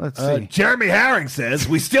 Let's see. Jeremy Herring says,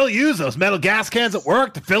 we still use those metal gas cans at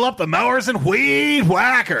work to fill up the mowers and weed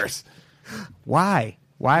whackers. Why?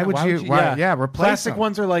 Why would you? Yeah, replace Plastic them.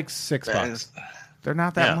 ones are like $6. They're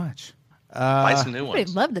not that Yeah. much. Buy some new Everybody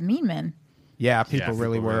ones. loved the Mean Men. Yeah, people people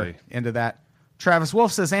really were really- into that. Travis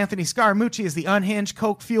Wolf says Anthony Scaramucci is the unhinged,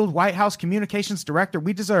 coke-fueled White House communications director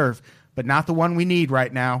we deserve, but not the one we need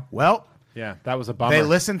right now. Well, Yeah, that was a bummer. they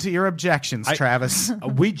listened to your objections, Travis.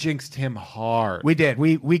 We jinxed him hard. We did.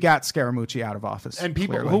 We got Scaramucci out of office. And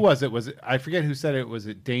people, clearly. who was it? Was it? I forget who said it. Was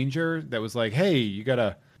it Danger that was like, "Hey, you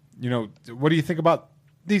gotta, what do you think about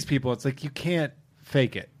these people?" It's like you can't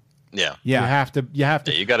fake it. Yeah. Yeah. You have to. Yeah,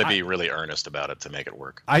 you got to be really earnest about it to make it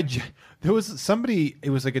work. There was somebody.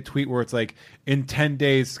 It was like a tweet where it's like, in 10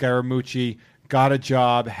 days, Scaramucci got a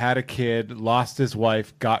job, had a kid, lost his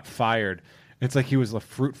wife, got fired. It's like he was a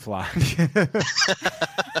fruit fly.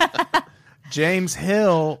 James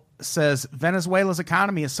Hill says Venezuela's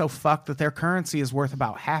economy is so fucked that their currency is worth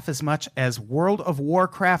about half as much as World of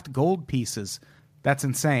Warcraft gold pieces. That's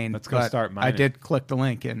insane. Let's go but start I mining. did click the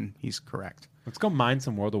link, and he's correct. Let's go mine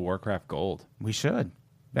some World of Warcraft gold. We should.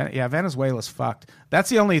 Yeah, Venezuela's fucked. That's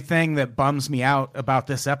the only thing that bums me out about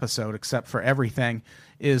this episode, except for everything,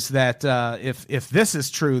 is that if this is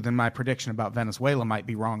true, then my prediction about Venezuela might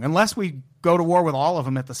be wrong, unless we go to war with all of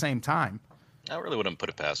them at the same time. I really wouldn't put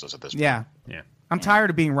it past us at this point. Yeah. Yeah. I'm tired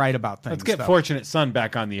of being right about things. Let's get though. Fortunate Son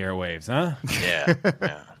back on the airwaves, huh?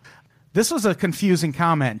 Yeah. This was a confusing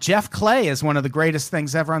comment. Jeff Clay is one of the greatest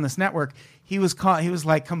things ever on this network. He was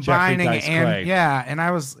like combining Dice and Clay. yeah, and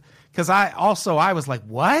I was because I was like,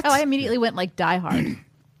 what? Oh, I immediately went like Die Hard.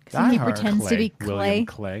 Die He Hard. pretends to be Clay. William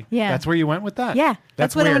Clay. Yeah. That's where you went with that? Yeah,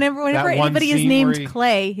 that's what weird. whenever That one anybody is scene named where he-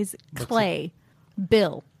 Clay, he's Clay.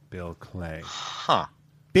 Bill. Bill Clay. Huh.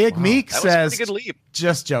 Big Meek That was a says, pretty good leap.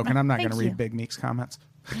 just joking. I'm not Thank going to read you. Big Meek's comments.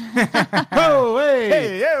 Oh, hey.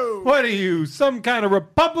 Hey, yo. What are you, some kind of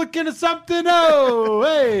Republican or something? Oh,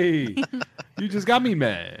 hey. You just got me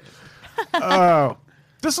mad. Oh,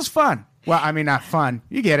 this was fun. Well, I mean, not fun.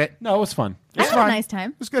 You get it. No, it was fun. I had a fun. nice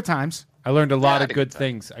time. It was good times. I learned a lot I of had a good good time.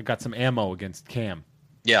 things. I got some ammo against Cam.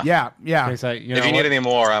 Yeah. Yeah. In case I, you If know you need what? any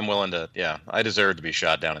more, I'm willing to. Yeah. I deserve to be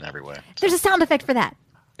shot down in every way. There's a sound effect for that.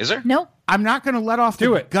 Is there? Nope. I'm not going to let off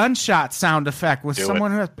Do the it. gunshot sound effect with Do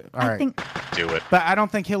someone it. who has. All I right. think. Do it. But I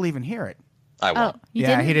don't think he'll even hear it. I Oh, won't. you yeah,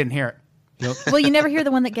 didn't? he didn't hear it. Well, you never hear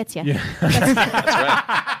the one that gets you. That's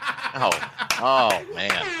right. Oh,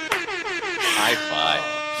 man. High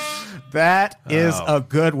five. That is Oh. a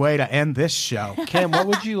good way to end this show. Cam, what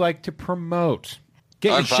would you like to promote? Get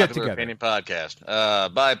your shit Unpopular together. Opinion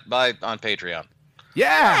Podcast. Buy on Patreon.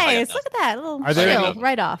 Yeah. Nice. Look at that. A little Are there chill any-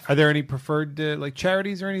 right off. Are there any preferred like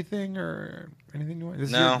charities or anything? Or Anything you want? This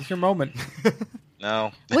No. is your moment.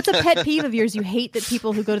 No. What's a pet peeve of yours you hate that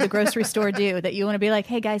people who go to the grocery store do that you want to be like,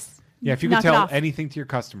 hey guys, Yeah, if you could knock it tell off. anything to your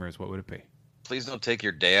customers, what would it be? Please don't take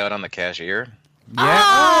your day out on the cashier.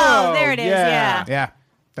 Oh, there it is. Yeah. Yeah,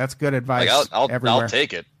 that's good advice. Like everywhere. I'll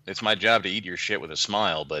take it. It's my job to eat your shit with a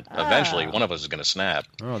smile, but eventually one of us is going to snap.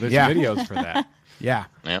 Oh, there's Yeah. videos for that. Yeah.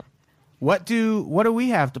 Yeah. What do we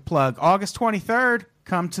have to plug? August 23rd,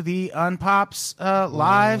 come to the Unpops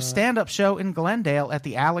live stand-up show in Glendale at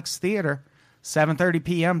the Alex Theater. 7:30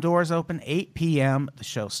 p.m. Doors open. 8 p.m. The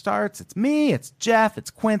show starts. It's me. It's Jeff.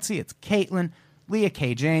 It's Quincy. It's Caitlin, Leah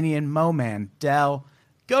Kajanian, Mo Mandel.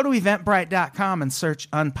 Go to Eventbrite.com and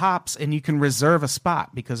search Unpops, and you can reserve a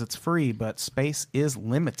spot because it's free, but space is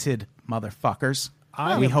limited, motherfuckers.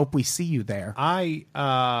 We hope we see you there.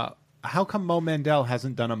 How come Mo Mandel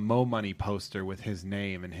hasn't done a Mo Money poster with his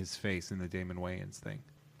name and his face in the Damon Wayans thing?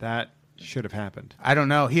 That should have happened. I don't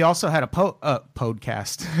know. He also had a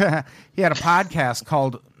podcast. He had a podcast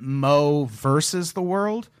called Mo versus the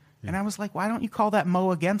World. And I was like, why don't you call that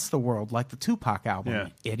Mo Against the World, like the Tupac album, Yeah.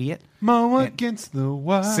 you idiot? Mo against the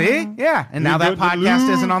world. See? Yeah. And now that podcast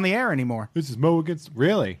isn't on the air anymore. This is Mo against...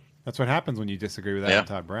 Really? That's what happens when you disagree with Adam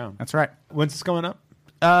Todd Brown. That's right. When's this going up?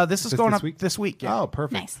 This is This going this up week? this week. Yeah. Oh,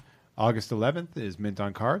 perfect. Nice. August 11th is Mint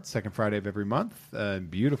on Cards, second Friday of every month.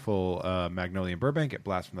 Beautiful Magnolia in Burbank at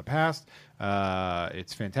Blast from the Past.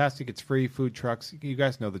 It's fantastic. It's free. Food trucks. You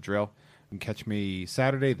guys know the drill. You can catch me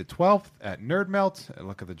Saturday the 12th at Nerd Melt.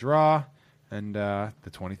 Look at the draw. And the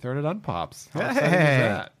 23rd at Unpops. How exciting is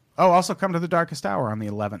that? Oh, also come to the Darkest Hour on the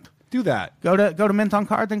 11th. Do that. Go to Mint on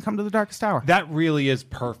Card, then come to the Darkest Hour. That really is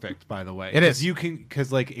perfect, by the way. It is. You can,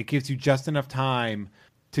 because like it gives you just enough time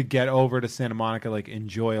to get over to Santa Monica, like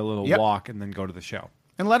enjoy a little walk, and then go to the show.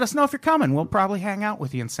 And let us know if you're coming. We'll probably hang out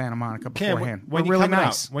with you in Santa Monica Cam, beforehand. when We're you really coming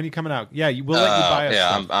nice. out? When you coming out? Yeah, we'll let you buy us.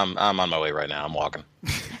 Yeah, stuff. I'm on my way right now. I'm walking.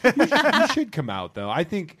 You should come out though. I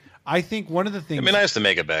think one of the things. It'd be nice to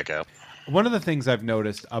make it back out. One of the things I've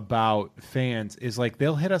noticed about fans is like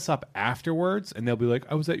they'll hit us up afterwards and they'll be like,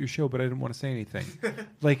 "I was at your show, but I didn't want to say anything."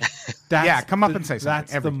 Like, that's Yeah, come up and say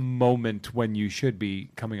something. That's the moment when you should be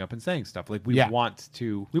coming up and saying stuff. Like we want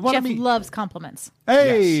to Jeff meet. loves compliments.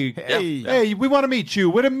 Hey, Yes. hey, we want to meet you.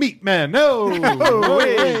 What a meat man. No,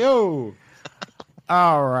 oh.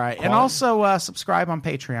 All right. And also subscribe on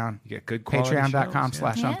Patreon. You get good quality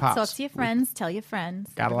Patreon.com/unpops. Yeah, talk to your friends, tell your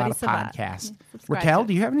friends. Got a lot of Everybody podcasts. subscribe Raquel, to it.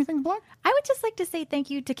 do you have anything to plug? I would just like to say thank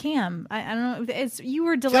you to Cam. I don't know. You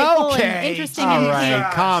were delightful and Okay. interesting All and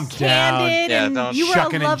right, calm down. candid, Yeah, and don't you were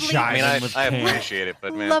shucking a and lovely, I mean, with I Cam. appreciate it,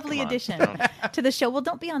 but man, lovely come on, addition don't- to the show. Well,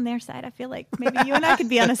 don't be on their side. I feel like maybe you and I could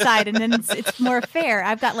be on a side, and then it's more fair.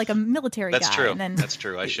 I've got like a military That's guy. true. And then That's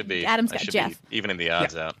true. I should be. Adam's I got should Jeff. be evening the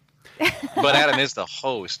odds out. But Adam is the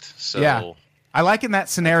host, so Yeah. I like in that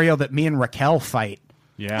scenario that me and Raquel fight.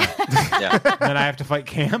 Yeah. yeah. Then I have to fight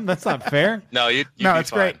Cam. That's not fair. No, you'd No, be it's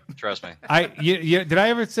fine. great. Trust me. Did I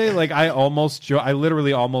ever say like I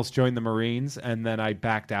literally almost joined the Marines and then I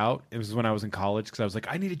backed out. It was when I was in college because I was like,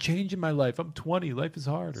 I need a change in my life. I'm 20, life is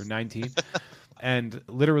hard, or 19, and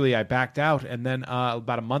literally I backed out. And then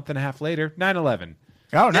about a month and a half later, 9/11.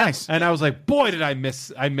 Oh, nice. And I was like, boy, did I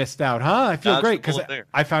missed out, huh? I feel Dodged great the because bullet there.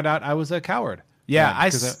 I found out I was a coward. Yeah,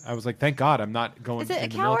 because I was like, thank God I'm not going. is it a in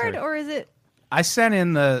the coward military. or is it? I sent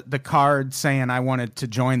in the card saying I wanted to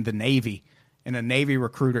join the Navy, and a Navy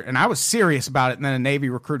recruiter, and I was serious about it, and then a Navy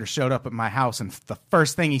recruiter showed up at my house, and the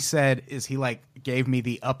first thing he said is he like gave me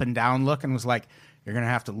the up and down look and was like, "You're gonna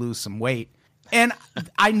have to lose some weight." And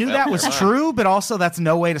I knew that was true, but also that's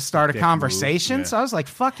no way to start a Dick conversation. move, yeah. So I was like,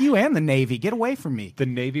 "Fuck you and the Navy, get away from me." The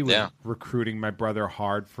Navy was Yeah. recruiting my brother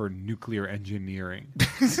hard for nuclear engineering.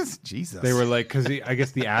 Jesus, They were like, because I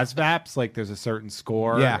guess the ASVABs, like, there's a certain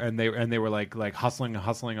score, Yeah. and they were like hustling,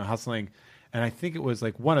 and I think it was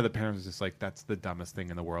like one of the parents was just like, that's the dumbest thing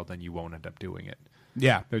in the world, and you won't end up doing it.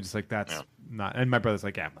 yeah, They're just like, that's not. And my brother's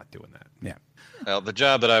like, yeah, I'm not doing that. yeah. Well, the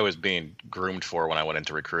job that I was being groomed for when I went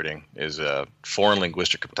into recruiting is a foreign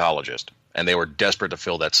linguistic cryptologist, and they were desperate to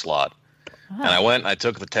fill that slot. And I went, I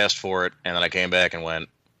took the test for it, and then I came back and went,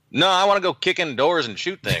 no, I want to go kick in doors and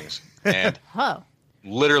shoot things. And Oh,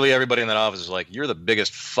 literally everybody in that office is like, you're the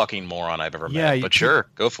biggest fucking moron I've ever Yeah, met. you But could- sure,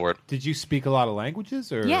 go for it. Did you speak a lot of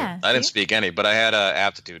languages, or yeah. I didn't see? speak any, but I had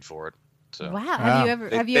aptitude for it. So Wow. Have you ever?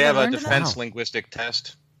 They, Have you they ever have a learned defense that? linguistic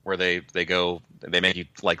test where they make you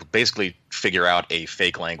like basically figure out a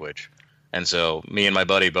fake language. And so me and my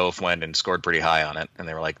buddy both went and scored pretty high on it, and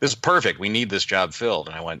they were like, "This is perfect. We need this job filled."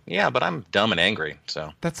 And I went, "Yeah, but I'm dumb and angry."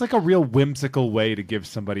 So That's like a real whimsical way to give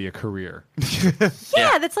somebody a career.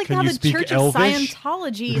 Yeah, that's like Can how you the speak Church Elvish? of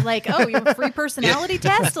Scientology, like, oh, you have a free personality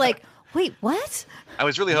test? Like, Wait, what? I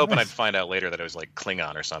was really hoping I'd find out later that it was like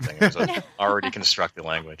Klingon or something. It was an already constructed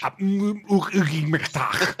language.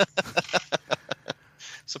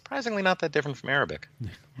 Surprisingly not that different from Arabic.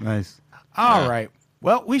 Nice. All right.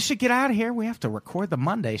 Well, we should get out of here. We have to record the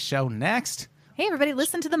Monday show next. Hey, everybody,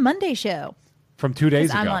 listen to the Monday show. From 2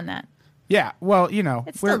 days 'Cause ago. I'm on that. Yeah, well, you know.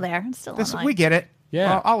 It's still there. It's still online. We get it.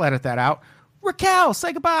 Yeah. I'll edit that out. Raquel,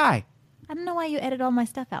 say goodbye. I don't know why you edit all my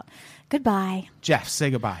stuff out. Goodbye. Jeff, say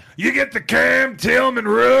goodbye. You get the Cam Tillman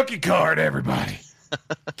rookie card, everybody.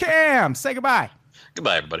 Cam, say goodbye.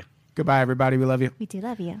 Goodbye, everybody. Goodbye, everybody. We love you. We do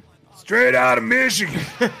love you. Straight out of Michigan.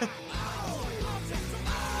 Bring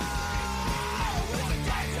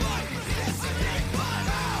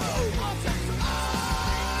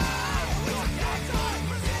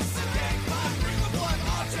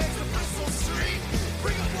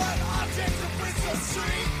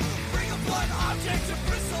a blood object to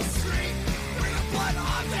Bristol Street.